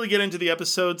 before we really get into the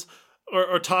episodes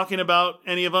or talking about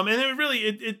any of them, and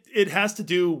it has to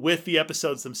do with the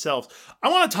episodes themselves, I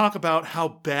want to talk about how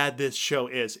bad this show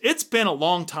is. It's been a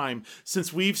long time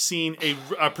since we've seen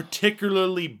a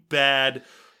particularly bad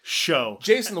show.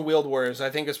 Jason the Wheeled Warriors, I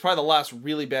think, is probably the last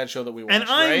really bad show that we watched.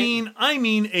 And I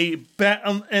mean a bad.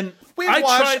 And we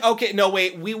watched. Okay, no,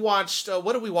 wait. We watched.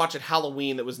 What did we watch at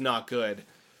Halloween that was not good?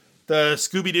 The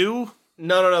Scooby-Doo?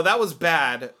 No, that was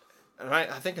bad. And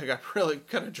I think I got really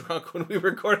kind of drunk when we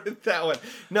recorded that one.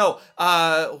 No,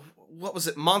 what was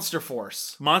it? Monster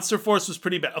Force. Monster Force was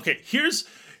pretty bad. Okay,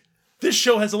 this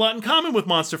show has a lot in common with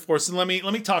Monster Force, and let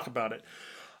me talk about it.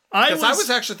 I was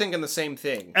actually thinking the same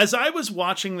thing. As I was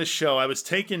watching the show, I was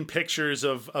taking pictures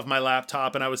of my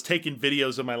laptop, and I was taking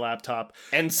videos of my laptop.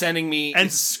 And sending me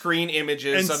screen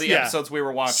images of the episodes we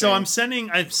were watching. So I'm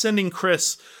sending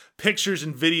Chris pictures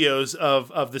and videos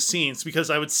of the scenes because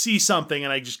I would see something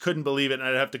and I just couldn't believe it, and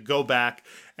I'd have to go back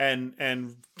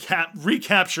and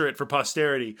recapture it for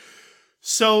posterity.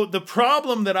 So the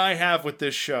problem that I have with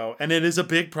this show, and it is a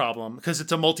big problem because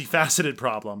it's a multifaceted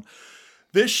problem,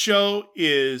 this show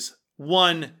is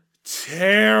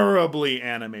terribly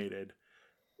animated.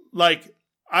 Like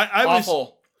I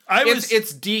awful.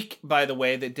 It's Deke, by the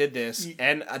way, that did this,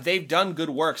 and they've done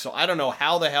good work. So I don't know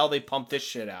how the hell they pumped this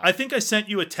shit out. I think I sent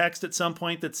you a text at some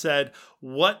point that said,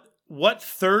 "What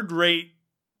third-rate,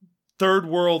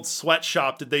 third-world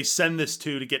sweatshop did they send this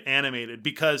to get animated?"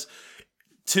 Because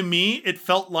to me, it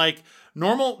felt like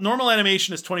normal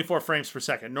animation is 24 frames per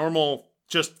second. Normal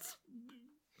just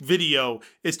video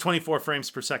is 24 frames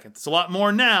per second. It's a lot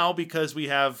more now because we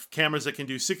have cameras that can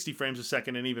do 60 frames a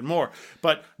second and even more.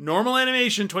 But normal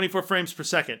animation, 24 frames per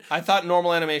second. I thought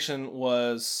normal animation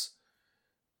was...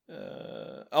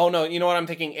 oh, no, you know what I'm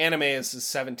thinking? Anime is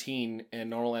 17 and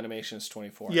normal animation is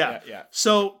 24. Yeah.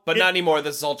 So, but not anymore.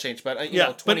 This has all changed. But,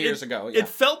 20 years ago. Yeah. It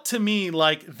felt to me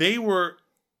like they were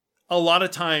a lot of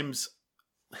times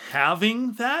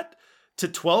having that to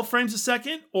 12 frames a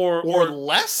second or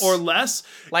less.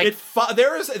 Like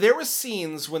there was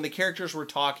scenes when the characters were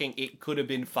talking, it could have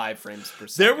been 5 frames per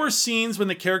second. There were scenes when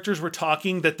the characters were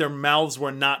talking that their mouths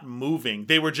were not moving.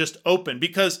 They were just open.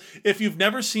 Because if you've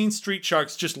never seen Street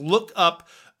Sharks, just look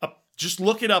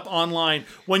it up online.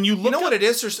 When you look, what it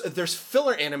is? There's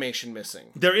filler animation missing.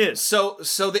 There is. So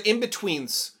the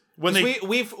in-betweens. When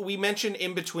we mentioned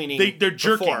in-betweening, they're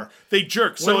jerking. Before. They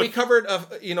jerk. When we covered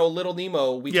Little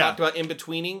Nemo, we talked about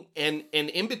in-betweening, and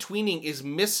in-betweening is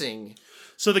missing.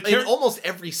 So in almost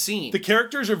every scene, the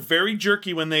characters are very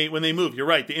jerky when they move. You're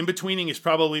right. The in-betweening is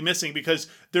probably missing because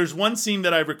there's one scene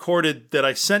that I recorded that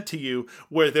I sent to you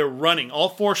where they're running. All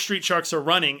 4 Street Sharks are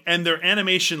running, and their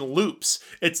animation loops.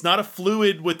 It's not a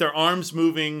fluid with their arms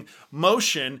moving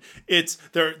motion. It's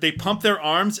they pump their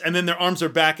arms, and then their arms are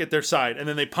back at their side, and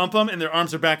then they pump them, and their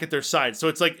arms are back at their side. So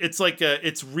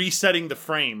it's resetting the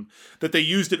frame that they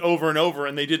used it over and over,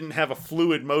 and they didn't have a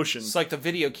fluid motion. It's like the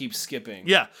video keeps skipping.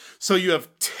 Yeah. So you have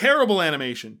terrible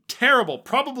animation. Terrible.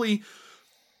 Probably.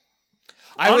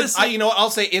 Honestly, I'll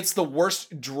say it's the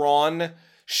worst drawn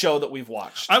show that we've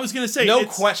watched. I was going to say, no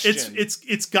question.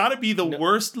 It's got to be the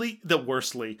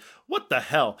worstly. What the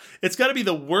hell? It's got to be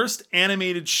the worst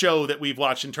animated show that we've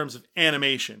watched in terms of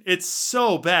animation. It's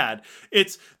so bad.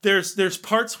 There's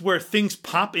parts where things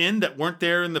pop in that weren't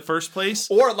there in the first place.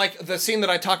 Or like the scene that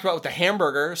I talked about with the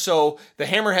hamburger. So the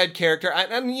Hammerhead character,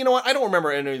 and you know what? I don't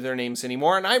remember any of their names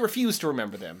anymore, and I refuse to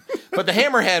remember them. But the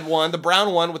Hammerhead one, the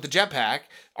brown one with the jetpack,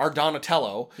 our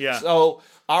Donatello. Yeah. So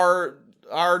our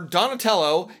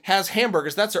Donatello has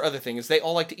hamburgers. That's their other thing, is they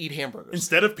all like to eat hamburgers.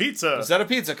 Instead of pizza. Because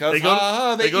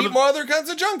they eat more other kinds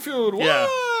of junk food. Yeah.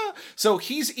 So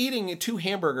he's eating 2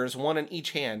 hamburgers, one in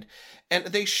each hand. And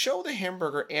they show the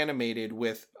hamburger animated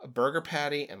with a burger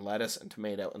patty and lettuce and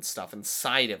tomato and stuff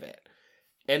inside of it.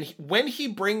 And when he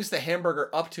brings the hamburger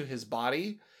up to his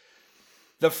body,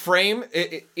 the frame,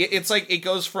 it's like it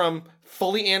goes from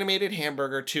fully animated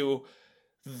hamburger to...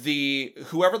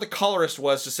 whoever the colorist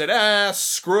was just said,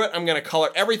 screw it, I'm going to color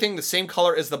everything the same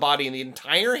color as the body, and the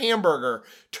entire hamburger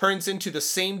turns into the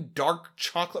same dark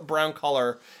chocolate brown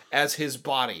color as his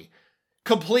body.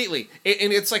 Completely.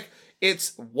 And it's like,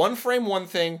 it's one frame one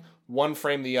thing, one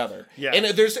frame the other. Yeah. And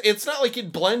it's not like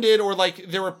it blended or like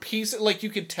there were pieces, like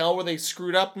you could tell where they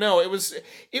screwed up. No, it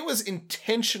was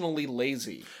intentionally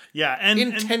lazy. Yeah, and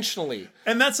intentionally.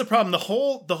 And that's the problem.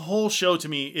 The whole show to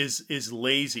me is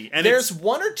lazy. And there's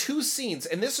 1 or 2 scenes,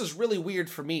 and this is really weird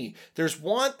for me. There's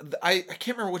one, I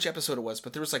can't remember which episode it was,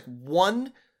 but there was like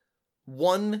one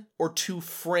or 2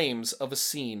 frames of a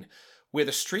scene where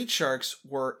the Street Sharks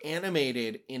were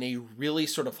animated in a really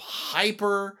sort of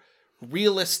hyper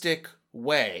realistic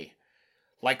way.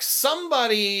 Like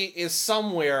somebody is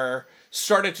somewhere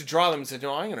started to draw them and said,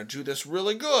 I'm going to do this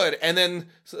really good. And then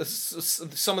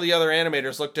some of the other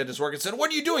animators looked at his work and said, what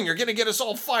are you doing? You're going to get us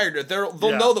all fired. They'll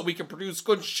know that we can produce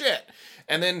good shit.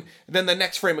 And then the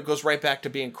next frame, it goes right back to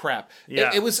being crap.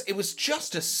 Yeah. It was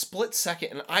just a split second.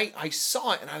 And I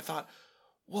saw it and I thought,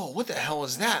 whoa, what the hell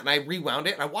is that? And I rewound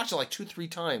it and I watched it like 2-3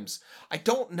 times. I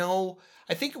don't know.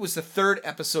 I think it was the 3rd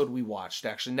episode we watched,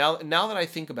 actually. Now that I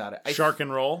think about it. Shark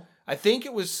and Roll? I think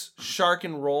it was Shark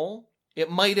and Roll. It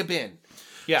might have been.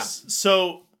 Yeah.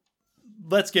 So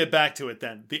let's get back to it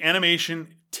then. The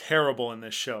animation, terrible in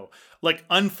this show. Like,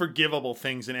 unforgivable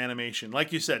things in animation.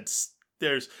 Like you said,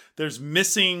 there's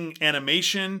missing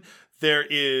animation. There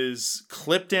is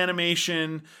clipped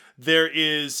animation. There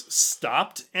is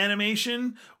stopped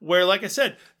animation where, like I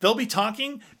said, they'll be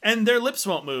talking and their lips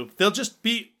won't move. They'll just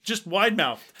be wide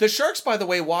mouthed. The sharks, by the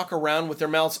way, walk around with their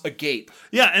mouths agape.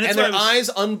 Yeah, and their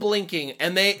eyes unblinking,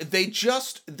 and they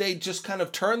just kind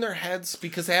of turn their heads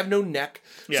because they have no neck.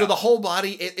 Yeah. So the whole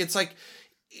body, it's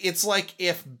like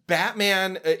if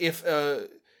Batman, if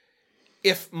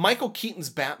Michael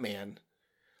Keaton's Batman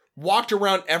walked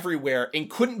around everywhere and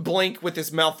couldn't blink with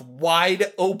his mouth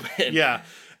wide open. Yeah.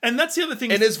 And that's the other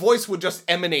thing. And his voice would just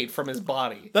emanate from his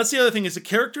body. That's the other thing is the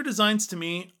character designs to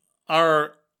me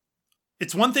are...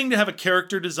 It's one thing to have a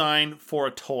character design for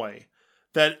a toy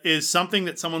that is something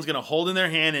that someone's going to hold in their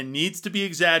hand and needs to be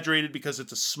exaggerated because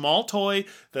it's a small toy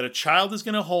that a child is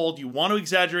going to hold. You want to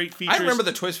exaggerate features. I remember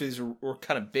the toys for these were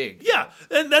kind of big. Yeah,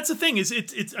 and that's the thing is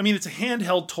it's a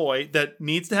handheld toy that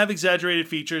needs to have exaggerated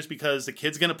features because the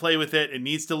kid's going to play with it. It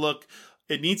needs to look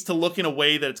in a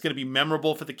way that it's going to be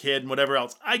memorable for the kid and whatever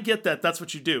else. I get that. That's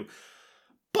what you do.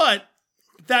 But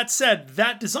that said,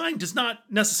 that design does not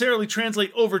necessarily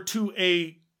translate over to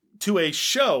a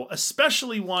show,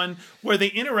 especially one where they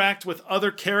interact with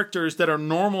other characters that are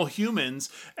normal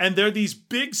humans, and they're these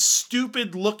big,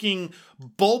 stupid-looking,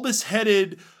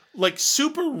 bulbous-headed, like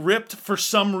super ripped for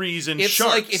some reason. It's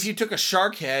sharks. Like if you took a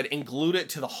shark head and glued it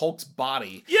to the Hulk's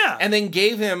body. Yeah. And then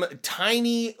gave him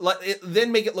tiny,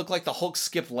 then make it look like the Hulk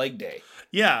skipped leg day.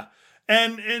 Yeah.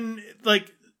 And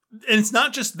it's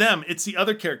not just them, it's the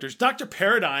other characters. Dr.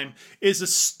 Paradigm is the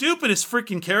stupidest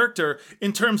freaking character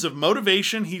in terms of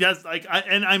motivation. He does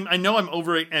I know I'm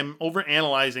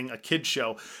overanalyzing a kid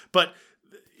show, but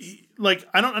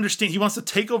I don't understand. He wants to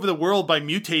take over the world by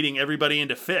mutating everybody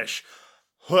into fish.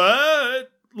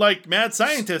 What? Like mad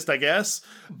scientist, I guess.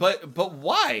 But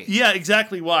why? Yeah,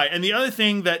 exactly why. And the other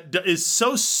thing that is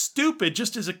so stupid,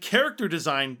 just as a character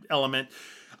design element,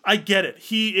 I get it.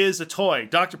 He is a toy.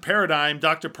 Dr. Paradigm,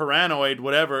 Dr. Paranoid,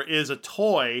 whatever, is a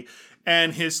toy.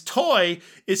 And his toy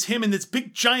is him in this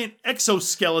big giant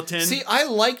exoskeleton. See, I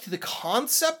liked the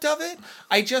concept of it.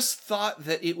 I just thought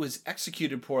that it was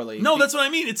executed poorly. No, that's what I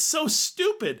mean. It's so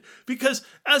stupid. Because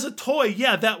as a toy,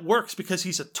 yeah, that works because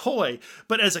he's a toy.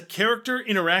 But as a character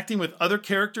interacting with other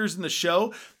characters in the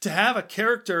show, to have a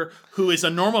character who is a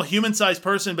normal human-sized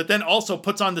person, but then also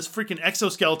puts on this freaking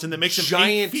exoskeleton that makes him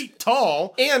 8 feet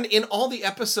tall. And in all the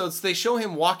episodes, they show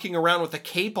him walking around with a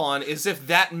cape on as if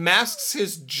that masks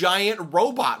his giant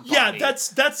robot body. Yeah,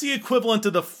 that's the equivalent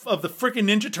of the freaking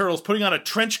Ninja Turtles putting on a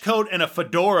trench coat and a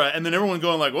fedora, and then everyone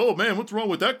going like, "Oh man, what's wrong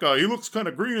with that guy? He looks kind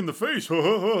of green in the face."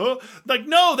 Like,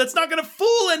 no, that's not going to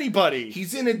fool anybody.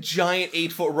 He's in a giant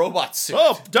 8-foot robot suit.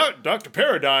 Oh, Dr.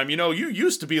 Paradigm, you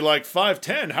used to be like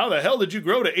 5'10". How the hell did you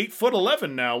grow to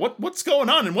 8'11" now? What's going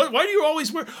on? And why do you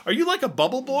always wear? Are you like a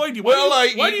bubble boy? I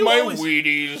eat my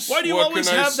Wheaties. Why do you always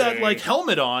have that like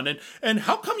helmet on? And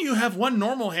how come you have one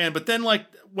normal hand, but then like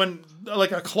when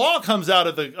like a claw comes out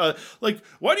of the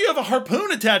why do you have a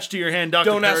harpoon attached to your hand, Dr.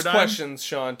 Don't Paradigm? ask questions,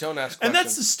 Sean. Don't ask questions. And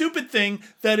that's the stupid thing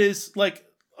that is like,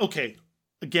 okay,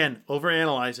 again,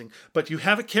 overanalyzing, but you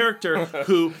have a character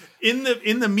who in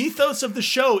the mythos of the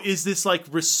show is this like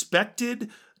respected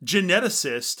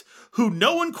geneticist who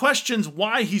no one questions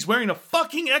why he's wearing a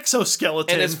fucking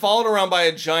exoskeleton. And is followed around by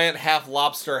a giant half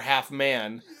lobster, half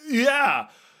man. Yeah.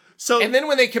 So, and then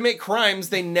when they commit crimes,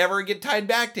 they never get tied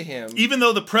back to him. Even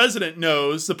though the president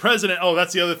knows, oh,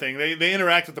 that's the other thing. They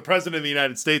interact with the president of the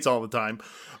United States all the time.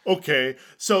 Okay,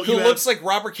 so who looks like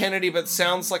Robert Kennedy but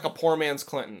sounds like a poor man's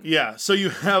Clinton. Yeah, so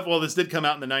you have, well, this did come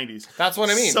out in the 90s. That's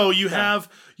what I mean. So you have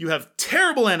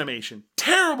terrible animation.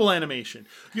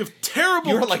 You have terrible...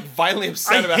 You're like violently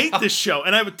upset about I hate this show.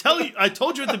 And I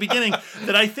told you at the beginning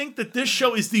that I think that this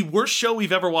show is the worst show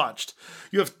we've ever watched.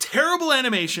 You have terrible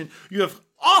animation. You have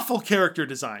awful character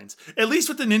designs. At least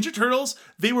with the Ninja Turtles,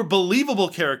 they were believable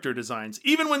character designs.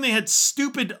 Even when they had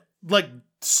stupid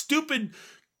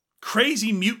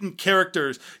crazy mutant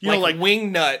characters, like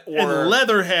Wingnut and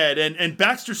Leatherhead and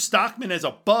Baxter Stockman as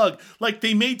a bug, like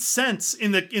they made sense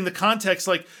in the context.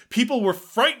 Like people were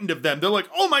frightened of them. They're like,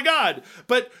 oh my god!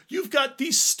 But you've got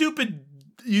these stupid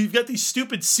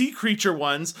sea creature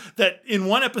ones that in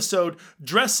one episode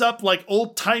dress up like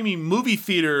old-timey movie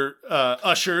theater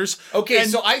ushers. Okay,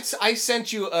 so I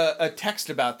sent you a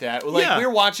text about that. Like we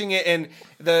were watching it and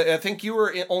I think you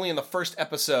were only in the first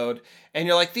episode, and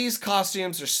you're like, these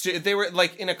costumes are they were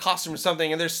like in a costume or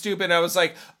something, and they're stupid. And I was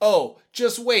like, oh,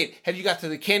 just wait. Have you got to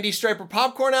the Candy Striper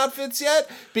popcorn outfits yet?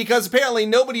 Because apparently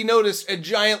nobody noticed a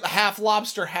giant half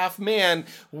lobster, half man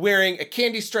wearing a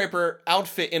Candy Striper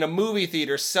outfit in a movie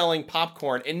theater selling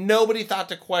popcorn, and nobody thought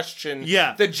to question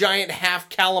the giant half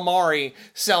calamari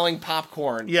selling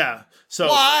popcorn. Yeah. So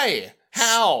why?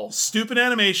 How? Stupid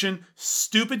animation,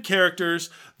 stupid characters.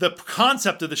 The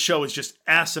concept of the show is just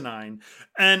asinine.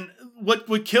 And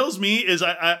what kills me is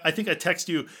I think I text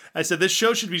you. I said this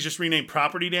show should be just renamed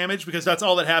Property Damage, because that's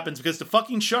all that happens. Because the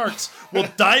fucking sharks will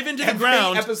dive into the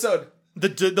ground. Episode.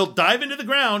 They'll dive into the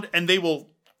ground and they will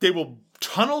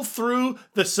tunnel through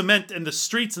the cement and the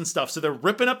streets and stuff. So they're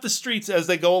ripping up the streets as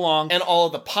they go along. And all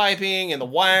of the piping and the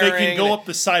wiring. They can go up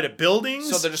the side of buildings.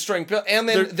 So they're destroying and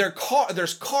then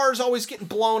there's cars always getting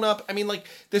blown up. I mean, like,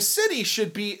 the city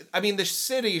should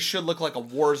look like a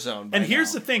war zone. And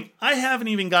here's the thing. I haven't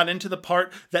even got into the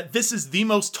part that this is the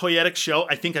most toyetic show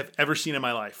I think I've ever seen in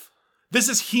my life. This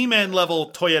is He-Man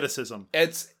level toyeticism.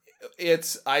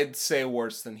 It's I'd say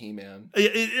worse than He-Man.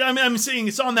 I'm saying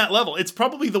it's on that level. It's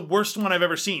probably the worst one I've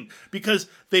ever seen, because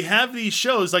they have these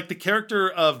shows like the character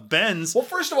of Ben's. Well,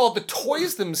 first of all, the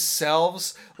toys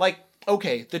themselves, like,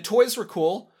 okay, the toys were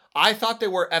cool. I thought they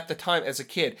were at the time as a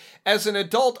kid. As an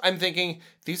adult, I'm thinking,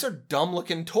 these are dumb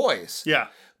looking toys. Yeah.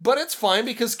 But it's fine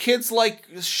because kids like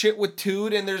shit with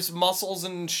tood and there's muscles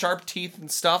and sharp teeth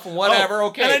and stuff and whatever.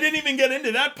 Okay. And I didn't even get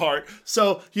into that part.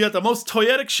 So you got the most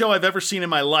toyetic show I've ever seen in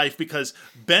my life, because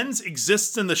Ben's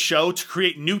exists in the show to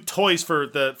create new toys for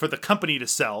the company to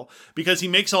sell, because he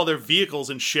makes all their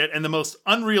vehicles and shit, and the most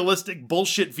unrealistic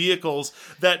bullshit vehicles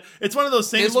that it's one of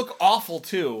those things. They look awful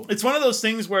too. It's one of those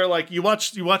things where, like, you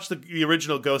watch the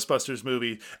original Ghostbusters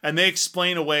movie and they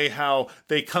explain away how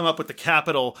they come up with the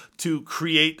capital to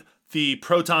create the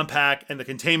proton pack and the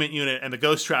containment unit and the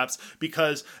ghost traps,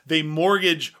 because they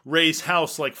mortgage Ray's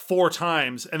house like 4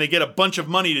 times and they get a bunch of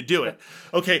money to do it.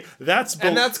 Okay, that's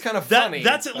and that's kind of funny.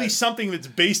 That's at least something that's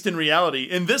based in reality.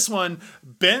 In this one,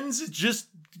 Ben's just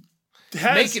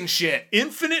has making shit,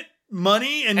 infinite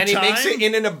money and he time. makes it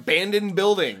in an abandoned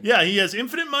building. Yeah, he has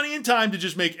infinite money and time to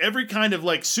just make every kind of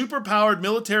like super powered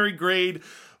military grade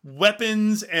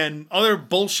weapons and other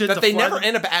bullshit that they never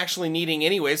end up actually needing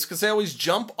anyways, because they always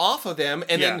jump off of them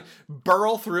and then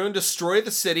burrow through and destroy the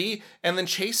city and then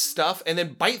chase stuff and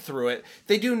then bite through it.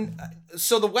 They do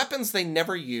so. The weapons they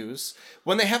never use.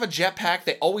 When they have a jetpack,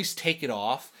 they always take it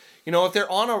off. You know, if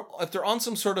they're on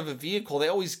some sort of a vehicle, they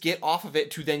always get off of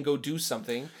it to then go do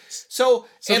something. So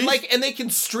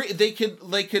they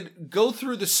could go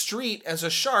through the street as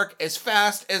a shark as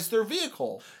fast as their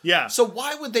vehicle. Yeah. So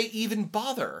why would they even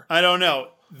bother? I don't know.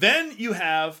 Then you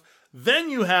have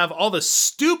all the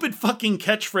stupid fucking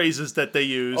catchphrases that they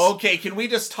use. Okay, can we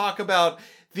just talk about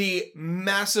the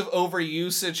massive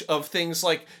overusage of things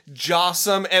like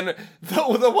Jossum and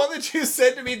the one that you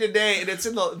said to me today, and it's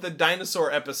in the dinosaur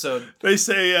episode. They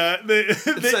say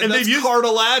that's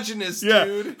cartilaginous,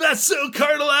 dude. That's so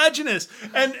cartilaginous.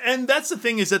 And that's the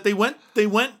thing, is that they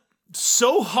went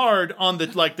so hard on the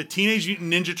Teenage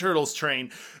Mutant Ninja Turtles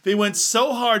train. They went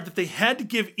so hard that they had to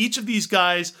give each of these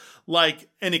guys like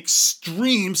an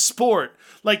extreme sport.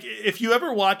 Like, if you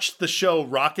ever watched the show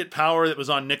Rocket Power that was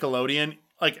on Nickelodeon,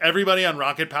 like, everybody on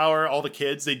Rocket Power, all the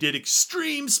kids, they did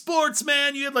extreme sports,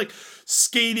 man. You had like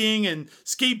skating and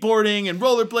skateboarding and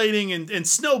rollerblading and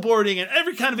snowboarding and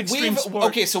every kind of extreme sport.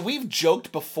 Okay, so we've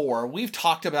joked before. We've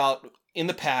talked about in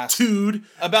the past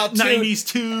about 90s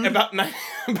Tood, about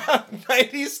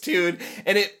 90s Tood,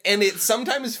 and it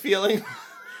sometimes feeling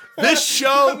this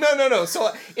show. No.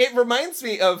 So it reminds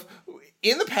me of,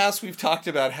 in the past we've talked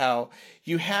about how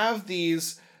you have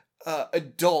these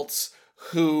adults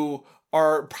who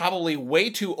are probably way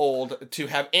too old to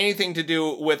have anything to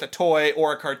do with a toy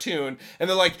or a cartoon. And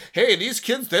they're like, hey, these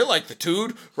kids, they like the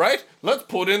Tood, right? Let's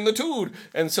put in the Tood.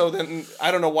 And so then, I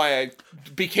don't know why I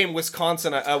became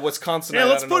Wisconsin. Yeah, let's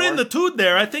put in the Tood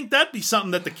there. I think that'd be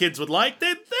something that the kids would like.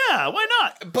 Yeah, why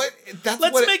not? But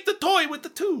let's make the toy with the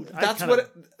Tood.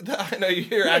 I know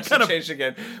your accent changed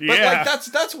again. But like,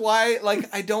 that's why, like,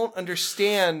 I don't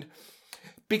understand.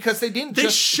 Because they didn't they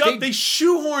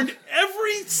shoehorned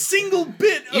every single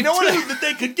bit of Tood that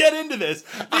they could get into this.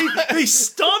 They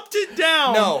stomped it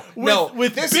down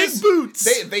with big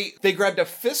boots. They grabbed a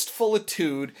fistful of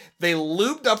Tood, they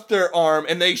lubed up their arm,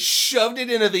 and they shoved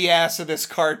it into the ass of this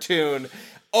cartoon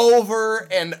over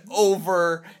and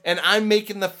over, and I'm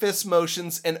making the fist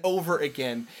motions and over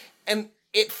again. And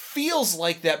it feels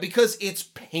like that because it's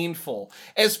painful.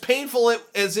 As painful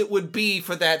as it would be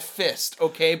for that fist,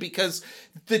 okay? Because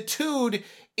the Tood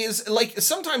is like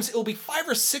sometimes it'll be 5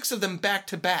 or 6 of them back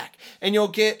to back, and you'll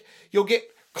get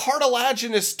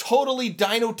cartilaginous, totally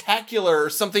dinotacular or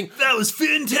something. That was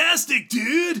fantastic,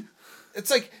 dude. It's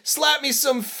like, slap me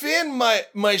some fin, my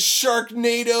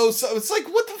Sharknado. So it's like,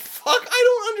 what the fuck? I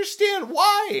don't understand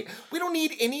why. We don't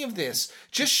need any of this.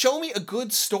 Just show me a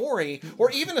good story, or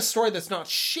even a story that's not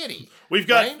shitty. We've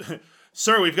got, right?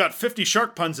 Sir, we've got 50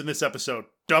 shark puns in this episode.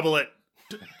 Double it.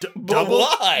 Double?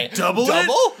 Why? Double it?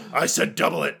 I said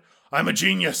double it. I'm a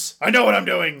genius. I know what I'm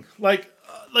doing. Like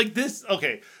this.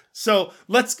 Okay. So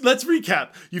let's recap.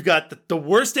 You've got the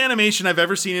worst animation I've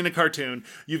ever seen in a cartoon.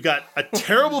 You've got a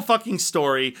terrible fucking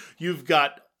story. You've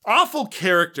got awful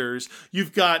characters.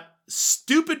 You've got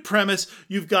stupid premise.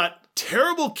 You've got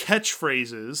terrible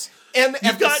catchphrases. And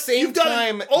at the same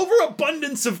time,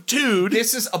 overabundance of dude.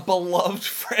 This is a beloved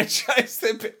franchise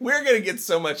that we're gonna get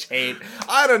so much hate.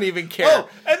 I don't even care.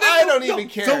 I don't even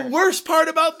care. The worst part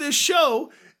about this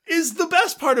show is the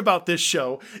best part about this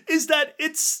show is that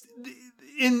it's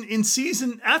in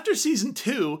after season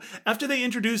 2, after they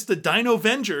introduced the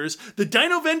Dino-Vengers, the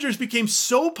Dino-Vengers became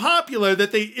so popular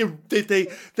that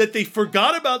they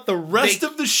forgot about the rest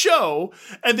of the show,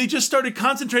 and they just started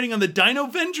concentrating on the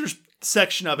Dino-Vengers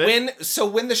section of it.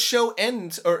 When the show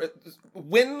ends, or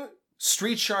when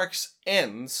Street Sharks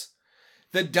ends,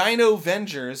 the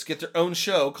Dino-Vengers get their own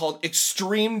show called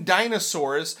Extreme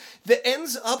Dinosaurs that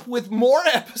ends up with more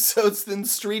episodes than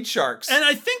Street Sharks. And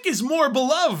I think is more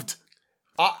beloved.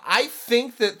 I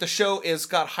think that the show has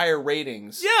got higher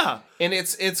ratings. Yeah. And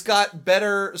it's got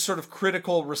better sort of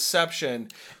critical reception.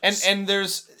 And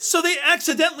there's... So they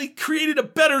accidentally created a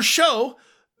better show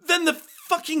than the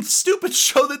fucking stupid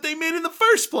show that they made in the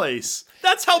first place.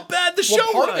 That's how bad the show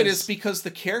was. Part of it is because the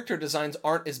character designs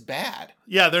aren't as bad.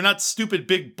 Yeah, they're not stupid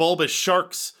big bulbous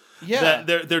sharks. Yeah.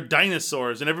 They're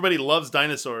dinosaurs, and everybody loves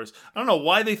dinosaurs. I don't know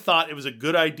why they thought it was a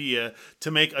good idea to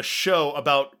make a show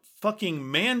about fucking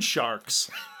man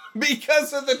sharks.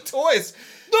 Because of the toys.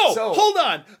 No, hold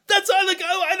on.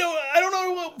 I don't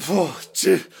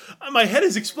know. My head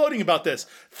is exploding about this.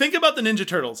 Think about the Ninja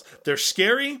Turtles. They're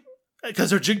scary because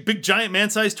they're big, giant,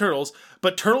 man-sized turtles,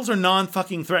 but turtles are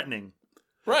non-fucking threatening.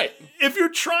 Right. If you're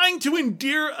trying to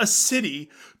endear a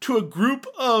city to a group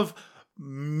of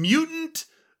mutant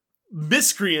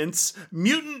miscreants,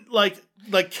 like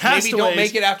castaways. Maybe don't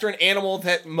make it after an animal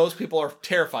that most people are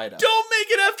terrified of. Don't make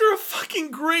it after a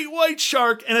fucking great white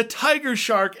shark and a tiger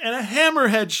shark and a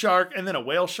hammerhead shark and then a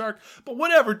whale shark. But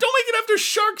whatever. Don't make it after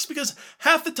sharks, because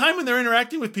half the time when they're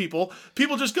interacting with people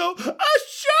just go, a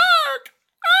shark!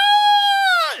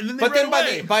 Ah! And then they run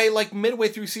away. By like midway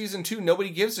through season 2, nobody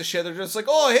gives a shit. They're just like,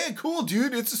 oh, hey, cool,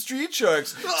 dude. It's the Street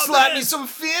Sharks. Slap me some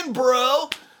fin, bro.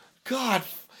 God.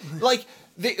 Like,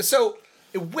 so...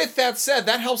 With that said,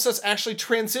 that helps us actually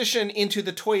transition into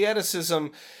the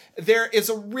toyeticism. There is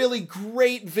a really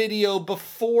great video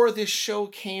before this show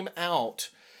came out,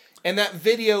 and that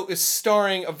video is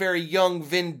starring a very young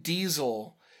Vin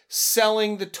Diesel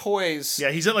selling the toys.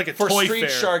 Yeah, he's at like a toy fair. For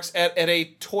Street Sharks at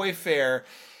a toy fair,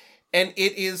 and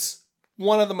it is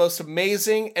one of the most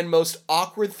amazing and most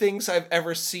awkward things I've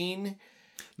ever seen.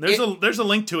 There's a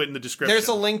link to it in the description. There's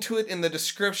a link to it in the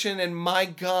description, and my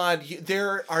God,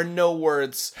 there are no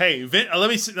words. Hey, Vin,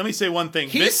 let me say one thing.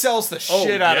 He sells the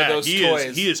shit out of those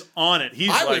toys. He is on it.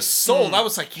 I was sold. I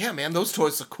was like, yeah, man, those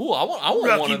toys are cool. I want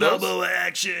one of those. Rocky Balboa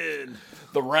action.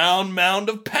 The round mound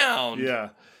of pound. Yeah.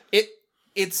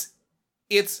 It's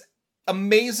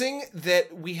amazing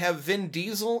that we have Vin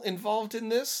Diesel involved in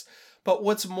this. But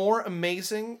what's more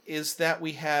amazing is that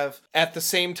we have, at the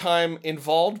same time,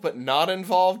 involved but not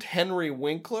involved, Henry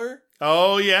Winkler.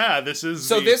 Oh, yeah. This is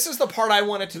the part I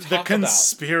wanted to talk about. The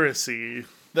conspiracy.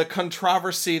 The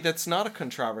controversy that's not a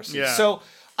controversy. Yeah. So,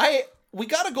 we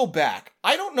got to go back.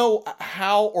 I don't know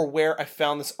how or where I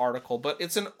found this article, but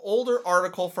it's an older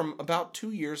article from about 2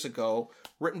 years ago,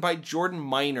 written by Jordan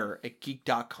Miner at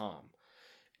Geek.com.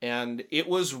 And it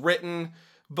was written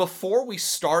before we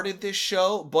started this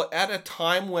show, but at a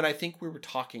time when I think we were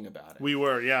talking about it. We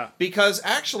were, yeah. Because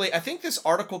actually, I think this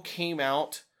article came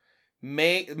out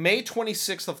May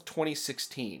 26th of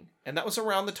 2016. And that was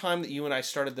around the time that you and I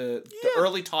started the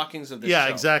early talkings of this show. Yeah,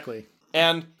 exactly.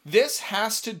 And this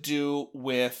has to do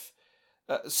with...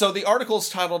 so the article is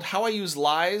titled, How I Use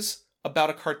Lies About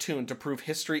a Cartoon to Prove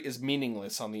History is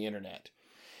Meaningless on the Internet.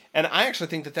 And I actually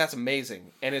think that that's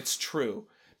amazing, and it's true.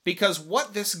 Because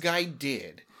what this guy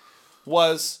did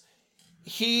was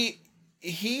he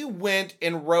went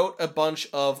and wrote a bunch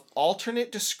of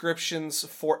alternate descriptions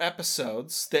for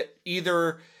episodes that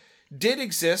either did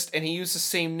exist and he used the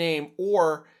same name,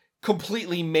 or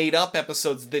completely made up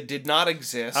episodes that did not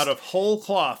exist. Out of whole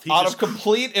cloth. Out of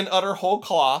complete and utter whole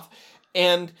cloth.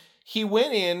 And he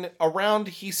went in around,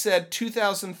 he said,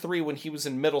 2003 when he was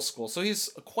in middle school. So he's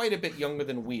quite a bit younger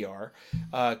than we are.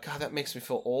 God, that makes me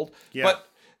feel old. Yeah.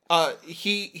 But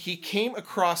he came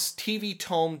across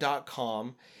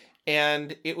tvtome.com,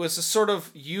 and it was a sort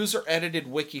of user-edited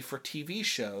wiki for TV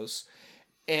shows.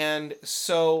 And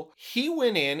so he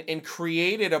went in and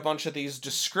created a bunch of these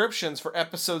descriptions for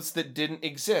episodes that didn't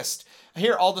exist.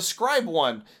 Here, I'll describe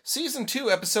one. Season 2,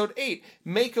 Episode 8,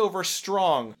 Makeover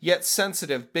Strong, yet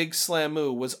sensitive, Big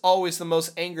Slamoo was always the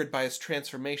most angered by his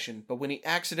transformation, but when he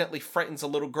accidentally frightens a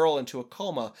little girl into a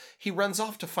coma, he runs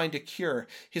off to find a cure.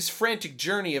 His frantic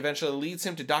journey eventually leads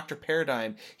him to Dr.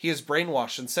 Paradigm. He is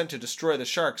brainwashed and sent to destroy the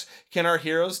sharks. Can our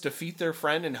heroes defeat their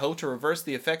friend and hope to reverse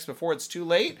the effects before it's too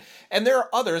late? And there are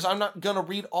others, I'm not going to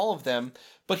read all of them,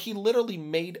 but he literally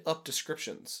made up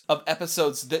descriptions of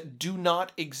episodes that do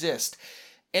not exist.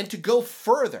 And to go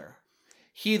further,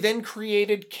 he then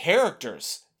created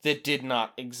characters that did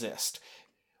not exist.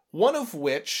 One of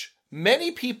which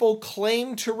many people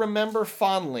claim to remember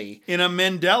fondly. In a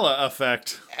Mandela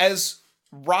effect. As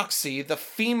Roxy, the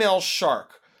female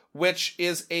shark, which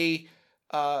is a...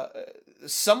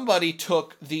 somebody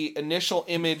took the initial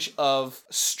image of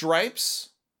Stripes,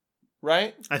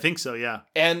 right? I think so, yeah.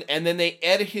 And then they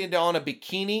edited on a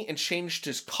bikini and changed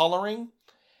his coloring,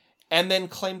 and then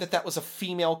claimed that was a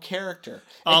female character.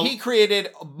 And he created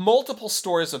multiple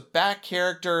stories of back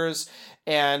characters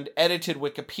and edited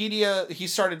Wikipedia. He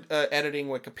started editing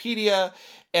Wikipedia,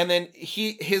 and then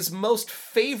his most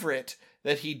favorite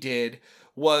that he did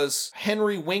was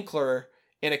Henry Winkler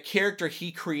in a character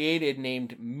he created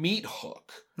named Meat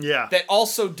Hook. Yeah. That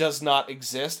also does not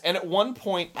exist. And at one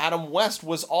point, Adam West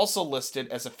was also listed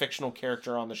as a fictional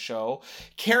character on the show.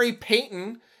 Carrie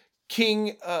Payton,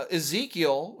 King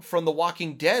Ezekiel from The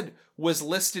Walking Dead, was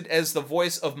listed as the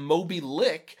voice of Moby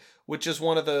Lick, which is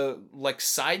one of the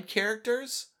side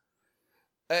characters,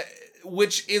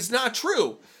 which is not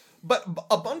true. But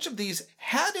a bunch of these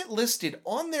had it listed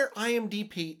on their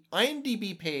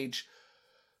IMDb page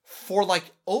for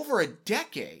over a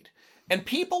decade. And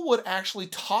people would actually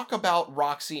talk about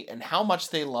Roxy and how much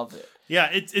they loved it. Yeah,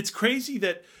 it's crazy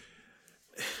that...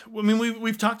 I mean,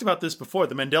 we've talked about this before,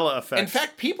 the Mandela effect. In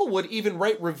fact, people would even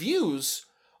write reviews.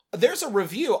 There's a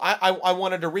review I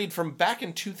wanted to read from back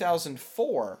in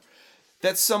 2004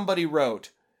 that somebody wrote.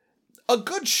 A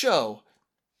good show.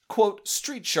 Quote,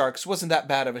 Street Sharks wasn't that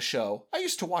bad of a show. I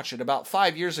used to watch it about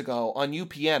 5 years ago on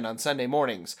UPN on Sunday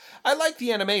mornings. I liked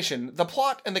the animation, the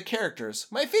plot, and the characters.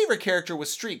 My favorite character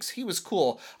was Streaks. He was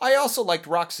cool. I also liked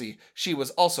Roxy. She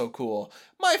was also cool.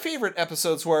 My favorite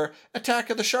episodes were Attack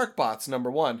of the Sharkbots, number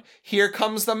 1. Here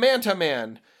Comes the Manta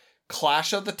Man.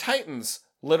 Clash of the Titans.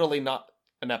 Literally not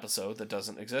an episode that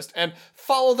doesn't exist, and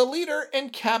Follow the Leader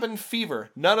and Cabin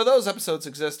Fever. None of those episodes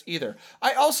exist either.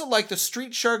 I also like the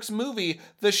Street Sharks movie,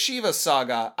 The Shiva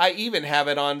Saga. I even have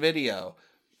it on video.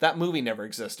 That movie never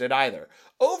existed either.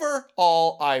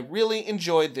 Overall, I really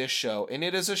enjoyed this show, and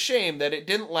it is a shame that it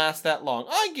didn't last that long.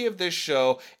 I give this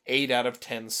show 8 out of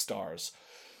 10 stars.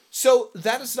 So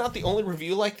that is not the only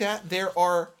review like that. There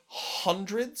are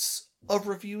hundreds of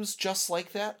reviews just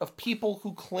like that of people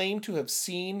who claim to have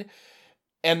seen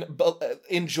and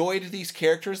enjoyed these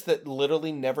characters that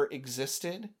literally never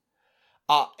existed.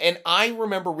 And I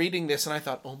remember reading this and I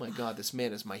thought, oh my God, this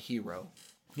man is my hero.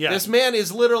 Yeah. This man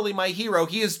is literally my hero.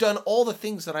 He has done all the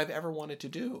things that I've ever wanted to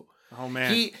do. Oh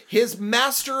man. His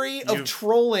mastery of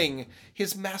trolling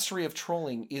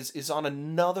is on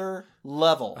another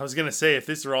level. I was going to say, if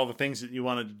these are all the things that you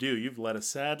wanted to do, you've led a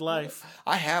sad life.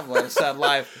 I have led a sad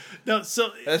life. No, so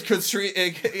it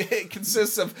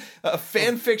consists of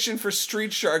fan fiction for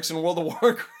Street Sharks and World of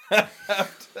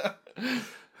Warcraft.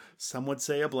 Some would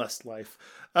say a blessed life.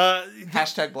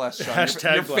 Hashtag blessed,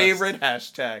 Sean. Your favorite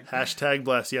hashtag. Hashtag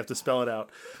blessed. You have to spell it out.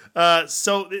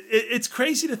 So it's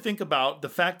crazy to think about the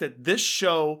fact that this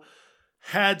show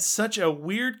had such a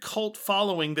weird cult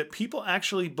following that people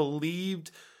actually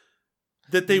believed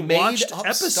that they watched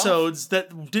episodes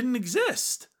that didn't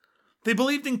exist. They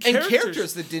believed in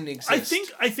characters that didn't exist.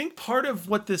 I think part of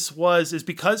what this was is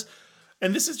because,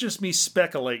 and this is just me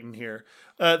speculating here,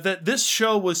 that this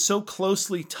show was so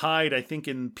closely tied, I think,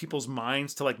 in people's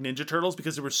minds to Ninja Turtles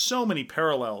because there were so many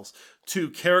parallels to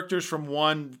characters from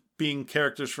one being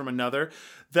characters from another,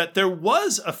 that there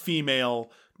was a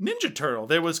female Ninja Turtle.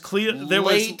 There was Clea. There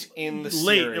late in the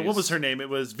series. What was her name? It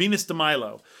was Venus de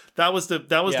Milo. That was the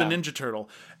Ninja Turtle.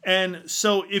 And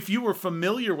so if you were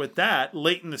familiar with that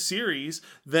late in the series,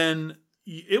 then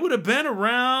it would have been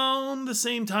around the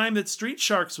same time that Street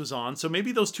Sharks was on. So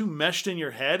maybe those two meshed in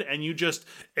your head and you just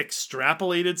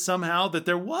extrapolated somehow that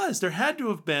there had to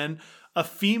have been a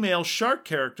female shark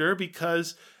character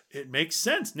because it makes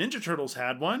sense. Ninja Turtles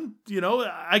had one. You know,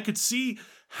 I could see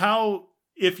how,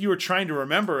 if you were trying to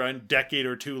remember a decade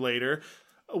or two later,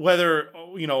 whether,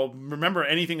 you know, remember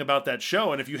anything about that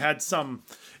show, and if you had some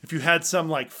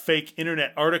like fake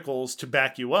internet articles to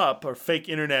back you up, or fake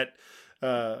internet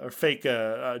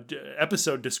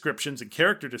episode descriptions and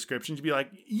character descriptions, you'd be like,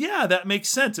 yeah, that makes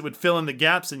sense. It would fill in the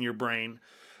gaps in your brain.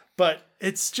 But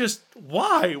it's just,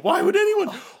 why would anyone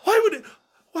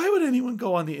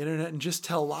go on the internet and just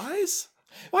tell lies?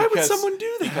 Why would someone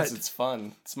do that? Because it's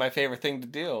fun. It's my favorite thing to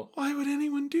do. Why would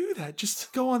anyone do that?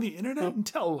 Just go on the internet and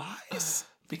tell lies?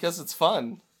 Because it's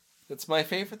fun. It's my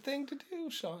favorite thing to do,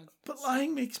 Sean. But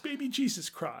lying makes baby Jesus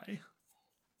cry.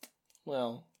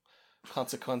 Well,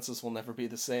 consequences will never be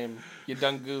the same. You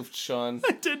done goofed, Sean.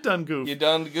 I did done goof. You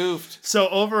done goofed. So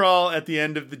overall, at the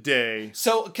end of the day...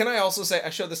 So, can I also say,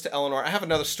 I showed this to Eleanor. I have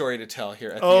another story to tell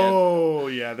here at the end. Oh,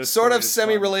 yeah. This sort of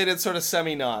semi-related, sort of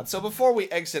semi-not. So before we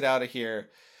exit out of here,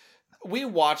 we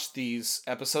watch these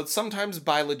episodes sometimes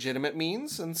by legitimate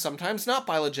means and sometimes not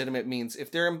by legitimate means.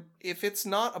 If it's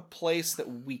not a place that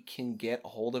we can get a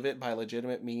hold of it by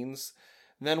legitimate means,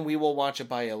 then we will watch it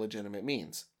by illegitimate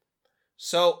means.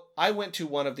 So I went to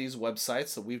one of these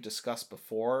websites that we've discussed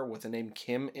before with the name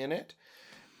Kim in it.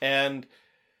 And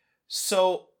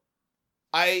so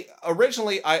I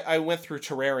went through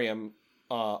Terrarium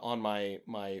on my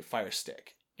Fire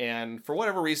Stick. And for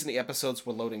whatever reason, the episodes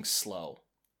were loading slow.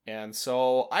 And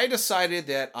so I decided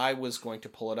that I was going to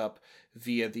pull it up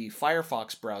via the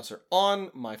Firefox browser on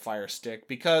my Fire Stick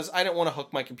because I didn't want to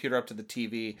hook my computer up to the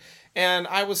TV. And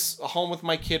I was home with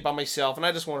my kid by myself and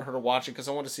I just wanted her to watch it because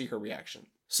I wanted to see her reaction.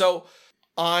 So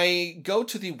I go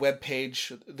to the web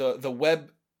page, the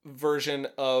web version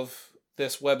of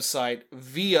this website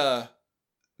via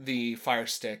the Fire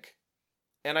Stick,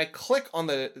 and I click on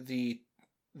the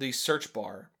search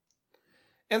bar.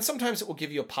 And sometimes it will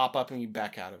give you a pop-up and you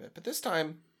back out of it. But this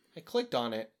time, I clicked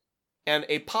on it, and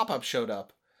a pop-up showed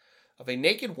up of a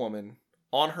naked woman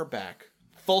on her back,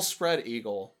 full spread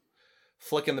eagle,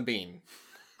 flicking the bean.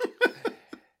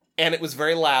 And it was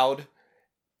very loud,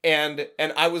 and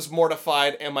I was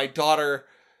mortified, and my daughter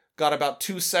got about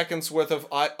 2 seconds worth of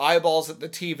eyeballs at the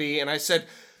TV, and I said,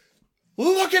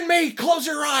 "Look at me! Close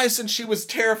your eyes!" And she was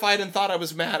terrified and thought I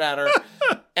was mad at her.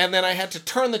 And then I had to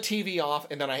turn the TV off,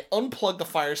 and then I unplugged the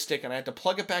Fire Stick, and I had to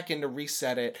plug it back in to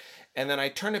reset it, and then I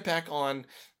turned it back on,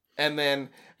 and then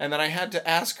I had to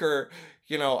ask her,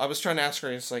 you know, I was trying to ask her,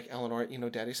 and it's like, "Eleanor, you know,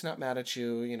 Daddy's not mad at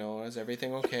you, you know, is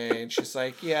everything okay?" And she's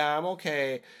like, "Yeah, I'm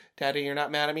okay. Daddy, you're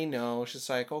not mad at me?" "No." She's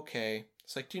like, "Okay."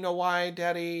 It's like, "Do you know why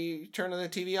Daddy turned the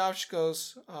TV off?" She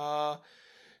goes,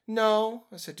 "No."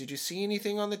 I said, "Did you see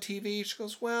anything on the TV?" She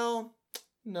goes, "Well,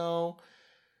 no.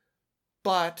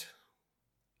 But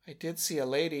I did see a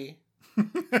lady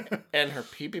and her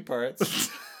pee-pee parts."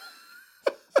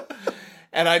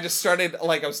 And I just started,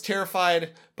 like, I was terrified,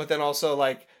 but then also,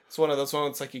 like, it's one of those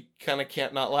moments, like, you kind of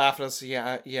can't not laugh. And I was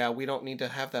like, yeah, we don't need to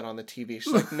have that on the TV.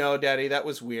 She's like, "No, Daddy, that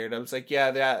was weird." I was like,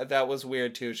 "Yeah, that was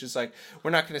weird, too." She's like,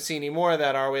 "We're not going to see any more of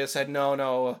that, are we?" I said,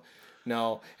 No.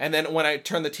 And then when I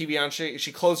turned the TV on,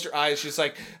 she closed her eyes. She's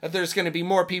like, "There's going to be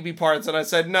more pee-pee parts." And I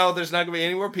said, "No, there's not going to be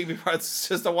any more pee-pee parts. It's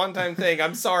just a one-time thing.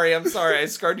 I'm sorry. I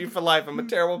scarred you for life. I'm a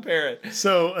terrible parent."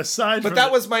 So But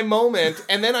that was my moment.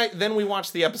 And then we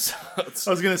watched the episodes. I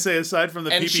was going to say, aside from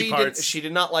the pee-pee parts. She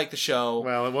did not like the show.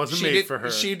 Well, it wasn't made for her.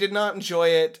 She did not enjoy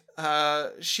it.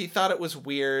 She thought it was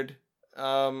weird.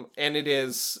 And it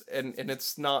is, and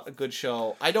it's not a good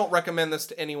show. I don't recommend this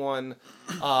to anyone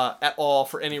at all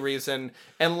for any reason,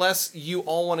 unless you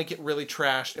all want to get really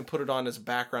trashed and put it on as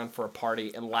background for a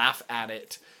party and laugh at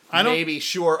it. Maybe,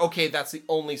 sure, okay, that's the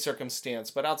only circumstance.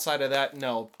 But outside of that,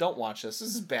 no, don't watch this.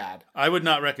 This is bad. I would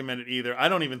not recommend it either. I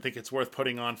don't even think it's worth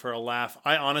putting on for a laugh.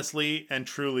 I honestly and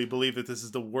truly believe that this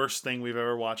is the worst thing we've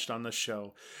ever watched on this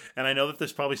show. And I know that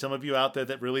there's probably some of you out there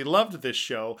that really loved this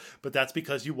show, but that's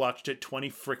because you watched it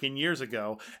 20 freaking years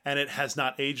ago, and it has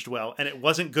not aged well, and it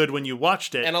wasn't good when you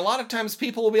watched it. And a lot of times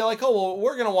people will be like, "Oh, well,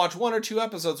 we're going to watch 1 or 2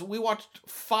 episodes." We watched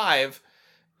 5.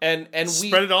 And we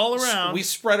spread it all around. We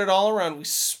spread it all around. We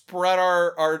spread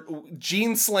our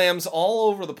gene slams all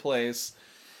over the place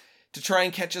to try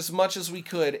and catch as much as we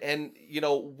could. And, you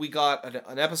know, we got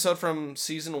an episode from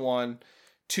season 1,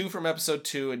 2 from episode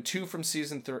 2, and 2 from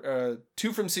season 3,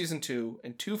 2 from season 2,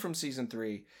 and 2 from season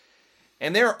 3.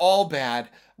 And they're all bad.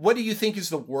 What do you think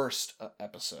is the worst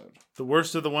episode? The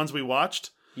worst of the ones we watched?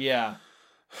 Yeah.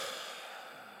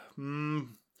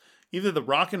 Either the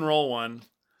rock and roll one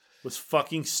was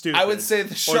fucking stupid. I would say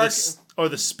the shark or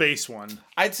the space one.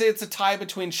 I'd say it's a tie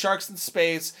between Sharks in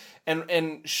Space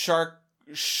and Shark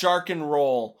and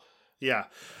Roll. Yeah.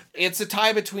 It's a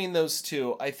tie between those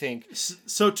two, I think.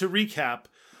 So to recap,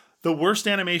 the worst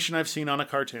animation I've seen on a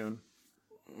cartoon.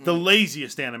 The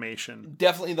laziest animation.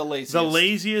 Definitely the laziest. The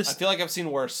laziest. I feel like I've seen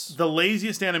worse. The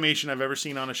laziest animation I've ever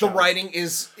seen on a show. The writing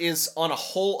is on a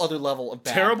whole other level of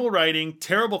bad. Terrible writing,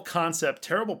 terrible concept,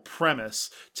 terrible premise,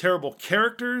 terrible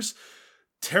characters,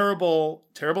 terrible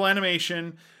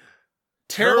animation,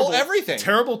 terrible everything.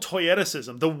 Terrible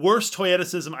toyeticism. The worst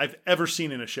toyeticism I've ever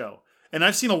seen in a show. And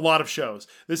I've seen a lot of shows.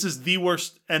 This is the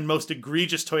worst and most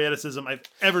egregious toyeticism I've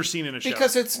ever seen in a show.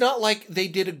 Because it's not like they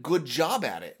did a good job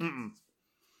at it. Mm-mm.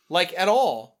 Like, at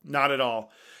all. Not at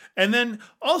all. And then,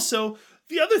 also,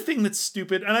 the other thing that's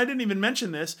stupid, and I didn't even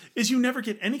mention this, is you never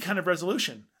get any kind of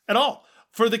resolution at all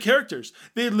for the characters.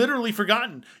 They're literally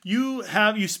forgotten. You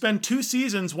spend 2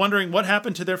 seasons wondering what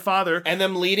happened to their father. And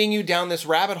them leading you down this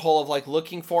rabbit hole of, like,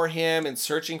 looking for him and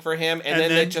searching for him, and then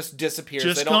it just disappears.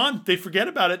 Just gone. They forget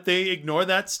about it. They ignore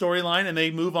that storyline, and they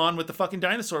move on with the fucking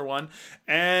dinosaur one,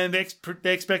 and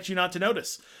they expect you not to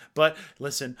notice. But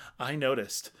listen, I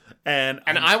noticed. And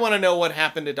I want to know what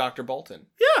happened to Dr. Bolton.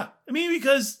 Yeah. I mean,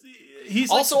 because he's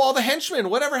also all the henchmen.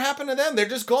 Whatever happened to them? They're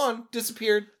just gone,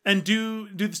 disappeared. And do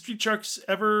the Street Sharks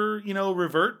ever,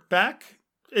 revert back?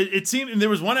 It seemed, and there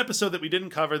was one episode that we didn't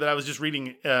cover that I was just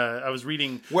reading.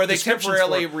 Where they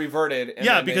temporarily reverted.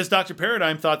 Because Dr.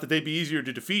 Paradigm thought that they'd be easier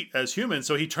to defeat as humans,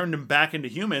 so he turned them back into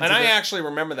humans. And I actually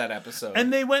remember that episode.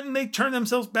 And they went and they turned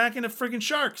themselves back into friggin'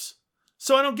 sharks.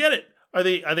 So I don't get it. Are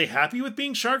they happy with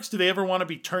being sharks? Do they ever want to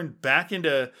be turned back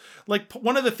into, like,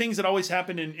 one of the things that always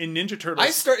happened in Ninja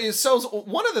Turtles? So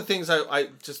one of the things I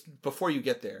just, before you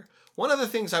get there, one of the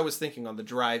things I was thinking on the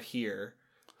drive here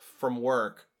from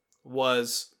work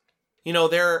was,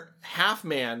 they're half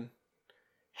man,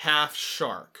 half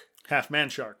shark. Half man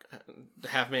shark.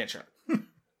 Half man shark.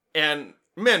 And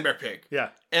man bear pig. Yeah.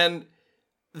 And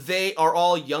they are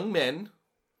all young men.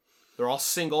 They're all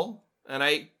single. And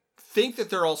I think that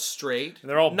they're all straight. And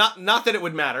they're all not that it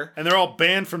would matter. And they're all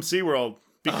banned from SeaWorld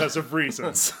because of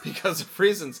reasons. Because of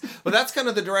reasons. But that's kind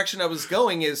of the direction I was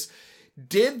going is,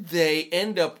 did they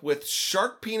end up with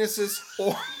shark penises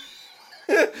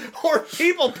or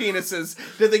people penises?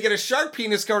 Did they get a shark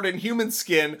penis covered in human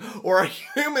skin, or a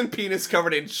human penis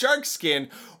covered in shark skin,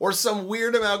 or some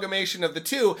weird amalgamation of the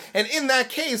two? And in that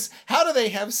case, how do they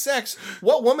have sex?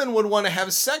 What woman would want to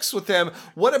have sex with them?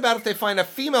 What about if they find a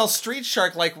female street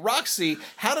shark like Roxy?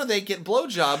 How do they get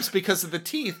blowjobs because of the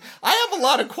teeth? I have a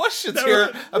lot of questions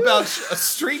about a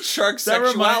street shark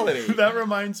sexuality. That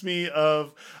reminds me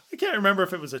of, I can't remember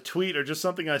if it was a tweet or just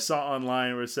something I saw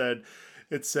online where it said,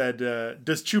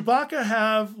 does Chewbacca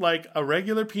have like a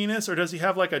regular penis, or does he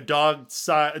have like a dog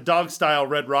style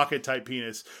Red Rocket type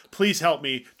penis? Please help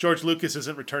me. George Lucas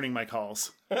isn't returning my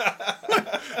calls.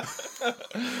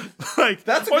 Like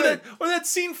that's that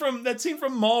scene from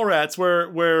Mallrats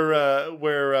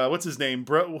where what's his name?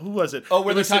 Who was it? Oh,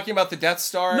 where they're talking about the Death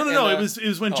Star? No. It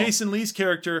was when Jason Lee's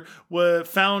character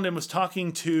found and was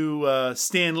talking to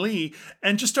Stan Lee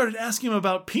and just started asking him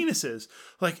about penises.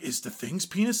 Like, is the Thing's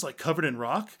penis like covered in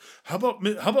rock? How about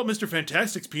Mr.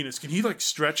 Fantastic's penis? Can he like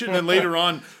stretch it? And then later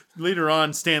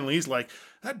on, Stan Lee's like,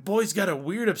 that boy's got a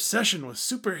weird obsession with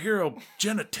superhero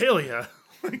genitalia.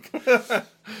 Like,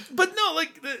 but no,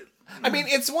 like. I mean,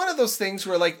 it's one of those things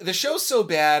where, like, the show's so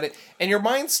bad, and your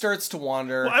mind starts to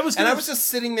wander. Well, I was just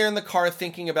sitting there in the car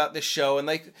thinking about this show, and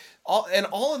like all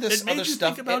of this other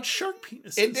stuff. Think about shark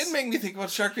penises. It did make me think about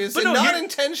shark penises, but not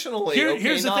intentionally.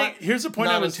 Here's the thing. Here's the point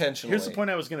I was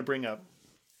going to bring up.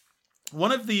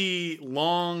 One of the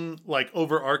long, like,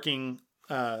 overarching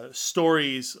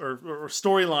stories or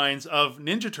storylines of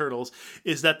Ninja Turtles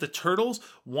is that the Turtles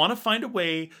want to find a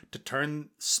way to turn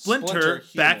Splinter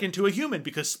back into a human,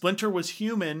 because Splinter was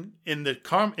human in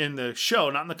the show,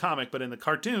 not in the comic, but in the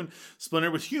cartoon.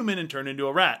 Splinter was human and turned into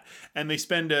a rat, and they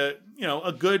spend a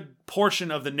good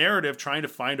portion of the narrative trying to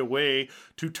find a way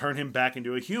to turn him back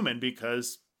into a human,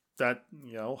 because that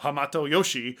Hamato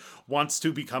Yoshi wants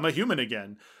to become a human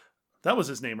again. That was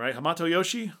his name, right? Hamato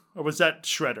Yoshi, or was that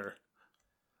Shredder?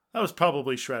 That was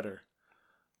probably Shredder.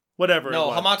 Whatever.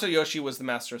 No, Hamato Yoshi was the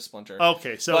master of Splinter.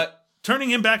 Okay, so turning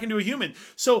him back into a human.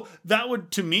 So that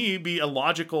would, to me, be a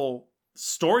logical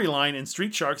storyline in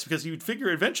Street Sharks, because you'd figure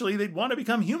eventually they'd want to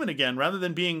become human again, rather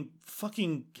than being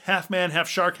fucking half man, half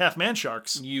shark, half man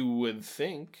sharks. You would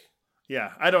think.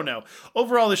 Yeah, I don't know.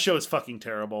 Overall, this show is fucking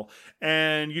terrible,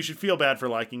 and you should feel bad for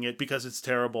liking it, because it's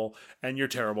terrible, and you're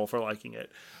terrible for liking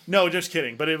it. No, just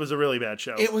kidding, but it was a really bad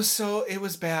show. It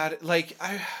was bad. Like,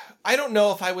 I don't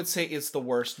know if I would say it's the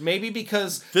worst. Maybe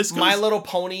because This My goes- Little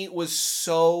Pony was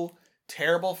so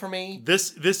terrible for me.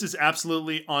 This is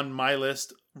absolutely on my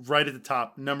list, right at the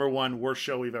top. Number 1 worst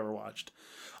show we've ever watched.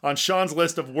 On Sean's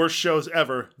list of worst shows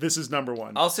ever, this is number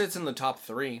 1. I'll say it's in the top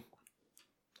 3.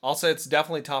 I'll say it's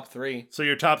definitely top 3. So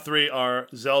your top 3 are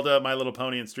Zelda, My Little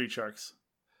Pony, and Street Sharks.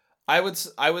 I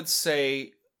would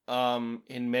say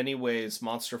in many ways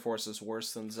Monster Force is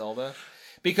worse than Zelda.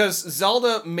 Because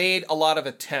Zelda made a lot of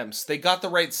attempts. They got the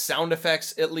right sound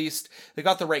effects, at least. They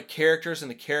got the right characters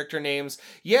and the character names.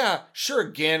 Yeah, sure,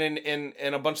 Ganon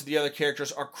and a bunch of the other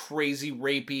characters are crazy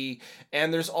rapey,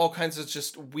 and there's all kinds of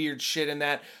just weird shit in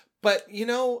that. But, you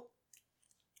know,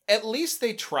 at least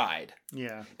they tried.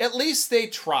 Yeah. At least they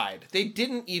tried. They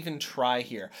didn't even try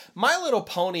here. My Little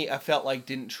Pony, I felt like,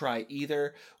 didn't try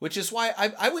either, which is why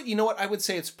I would, you know what, I would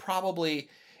say it's probably...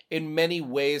 in many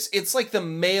ways, it's like the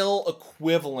male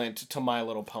equivalent to My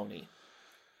Little Pony.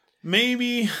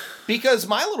 Maybe. Because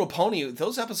My Little Pony,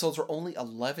 those episodes were only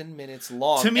 11 minutes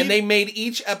long. To me- and they made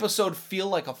each episode feel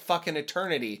like a fucking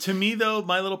eternity. To me, though,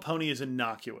 My Little Pony is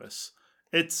innocuous.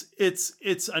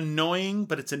 It's annoying,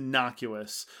 but it's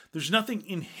innocuous. There's nothing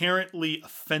inherently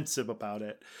offensive about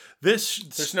it.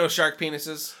 There's no shark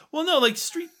penises. Well, no, like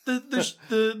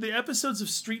the episodes of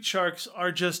Street Sharks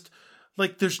are just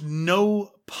like there's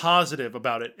no positive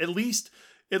about it. At least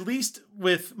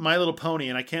with My Little Pony,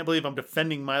 and I can't believe I'm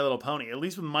defending My Little Pony. At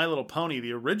least with My Little Pony,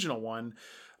 the original one,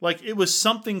 like it was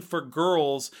something for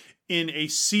girls in a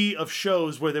sea of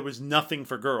shows where there was nothing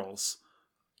for girls.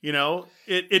 You know,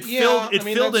 it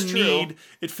filled a need. True.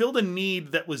 It filled a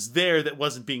need that was there that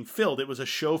wasn't being filled. It was a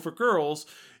show for girls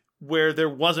where there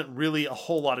wasn't really a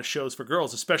whole lot of shows for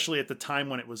girls, especially at the time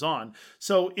when it was on.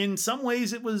 So in some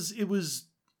ways it was,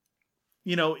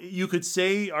 you know, you could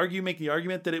make the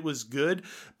argument that it was good,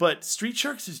 but Street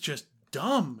Sharks is just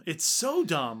dumb. It's so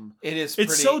dumb.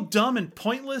 It's so dumb and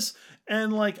pointless,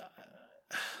 and like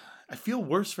I feel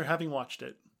worse for having watched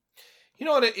it. You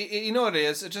know what it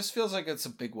is? It just feels like it's a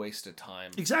big waste of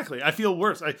time. Exactly. I feel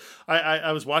worse.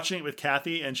 I was watching it with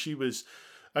Kathy, and she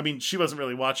wasn't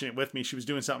really watching it with me. She was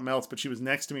doing something else, but she was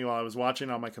next to me while I was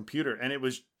watching on my computer, and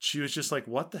she was just like,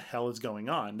 "What the hell is going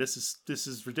on? This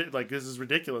is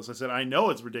ridiculous." I said, "I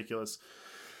know it's ridiculous."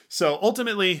 So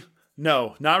ultimately,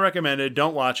 no, not recommended.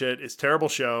 Don't watch it. It's a terrible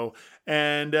show.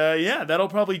 And yeah, that'll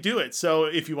probably do it. So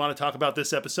if you want to talk about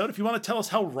this episode, if you want to tell us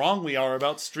how wrong we are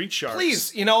about Street Sharks,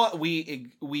 please, you know what?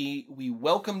 We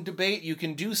welcome debate. You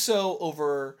can do so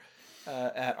over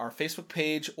at our Facebook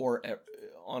page or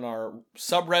on our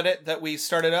subreddit that we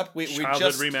started up. We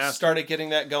just started getting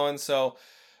that going. So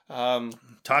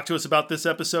talk to us about this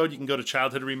episode. You can go to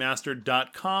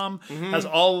childhoodremastered.com. Has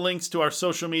all the links to our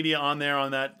social media on there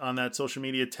on that social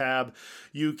media tab.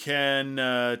 You can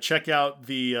check out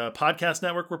the podcast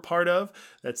network we're part of.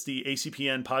 That's the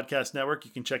ACPN Podcast Network.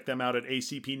 You can check them out at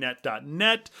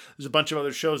acpnet.net. There's a bunch of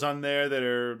other shows on there that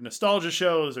are nostalgia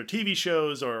shows or TV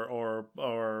shows or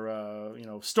you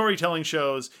know, storytelling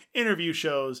shows, interview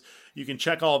shows. You can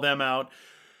check all them out.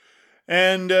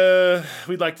 And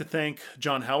we'd like to thank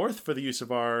John Howarth for the use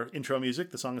of our intro music.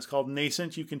 The song is called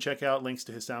Nascent. You can check out links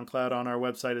to his SoundCloud on our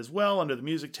website as well under the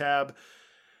music tab.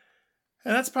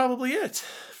 And that's probably it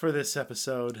for this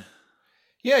episode.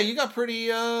 Yeah, you got pretty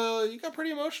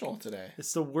emotional today.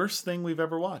 It's the worst thing we've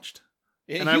ever watched.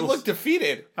 And you look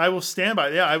defeated. I will stand by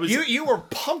it. Yeah, I was. You were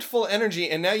pumped full of energy,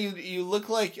 and now you look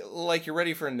like you're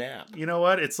ready for a nap. You know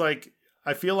what? It's like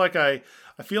I feel like I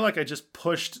just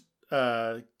pushed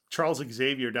Charles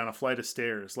Xavier down a flight of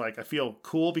stairs. Like, I feel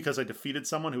cool because I defeated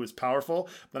someone who was powerful,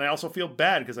 but I also feel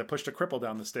bad because I pushed a cripple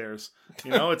down the stairs.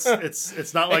 You know, it's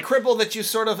not like a cripple that you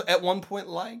sort of at one point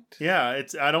liked. Yeah,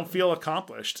 I don't feel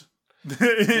accomplished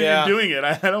in doing it.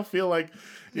 I don't feel like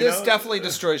this definitely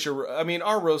destroys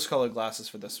our rose-colored glasses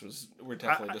for this were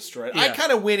definitely destroyed. Yeah. I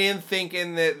kind of went in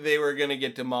thinking that they were going to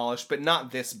get demolished, but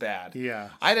not this bad. Yeah.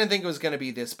 I didn't think it was going to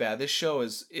be this bad. This show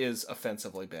is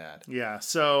offensively bad. Yeah,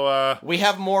 so we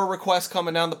have more requests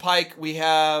coming down the pike. We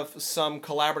have some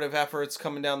collaborative efforts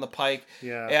coming down the pike.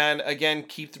 Yeah. And again,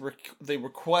 keep the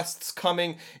requests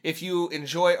coming. If you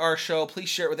enjoy our show, please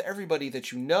share it with everybody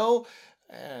that you know.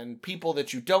 And people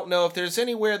that you don't know. If there's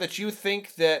anywhere that you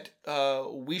think that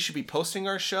we should be posting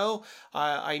our show,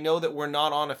 I know that we're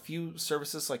not on a few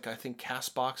services, like I think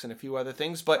CastBox and a few other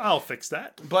things. But I'll fix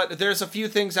that. But there's a few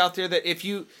things out there that if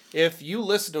you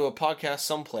listen to a podcast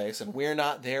someplace and we're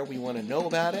not there, we want to know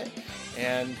about it.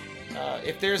 And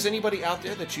if there's anybody out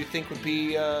there that you think would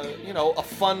be a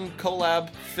fun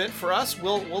collab fit for us,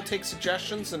 we'll take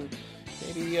suggestions and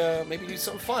maybe do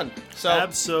something fun. So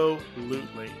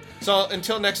absolutely. So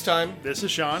until next time, this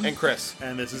is Sean and Chris,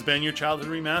 and this has been your Childhood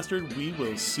Remastered. We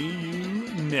will see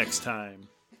you next time.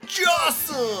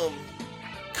 Jossum!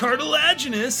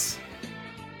 Cartilaginous.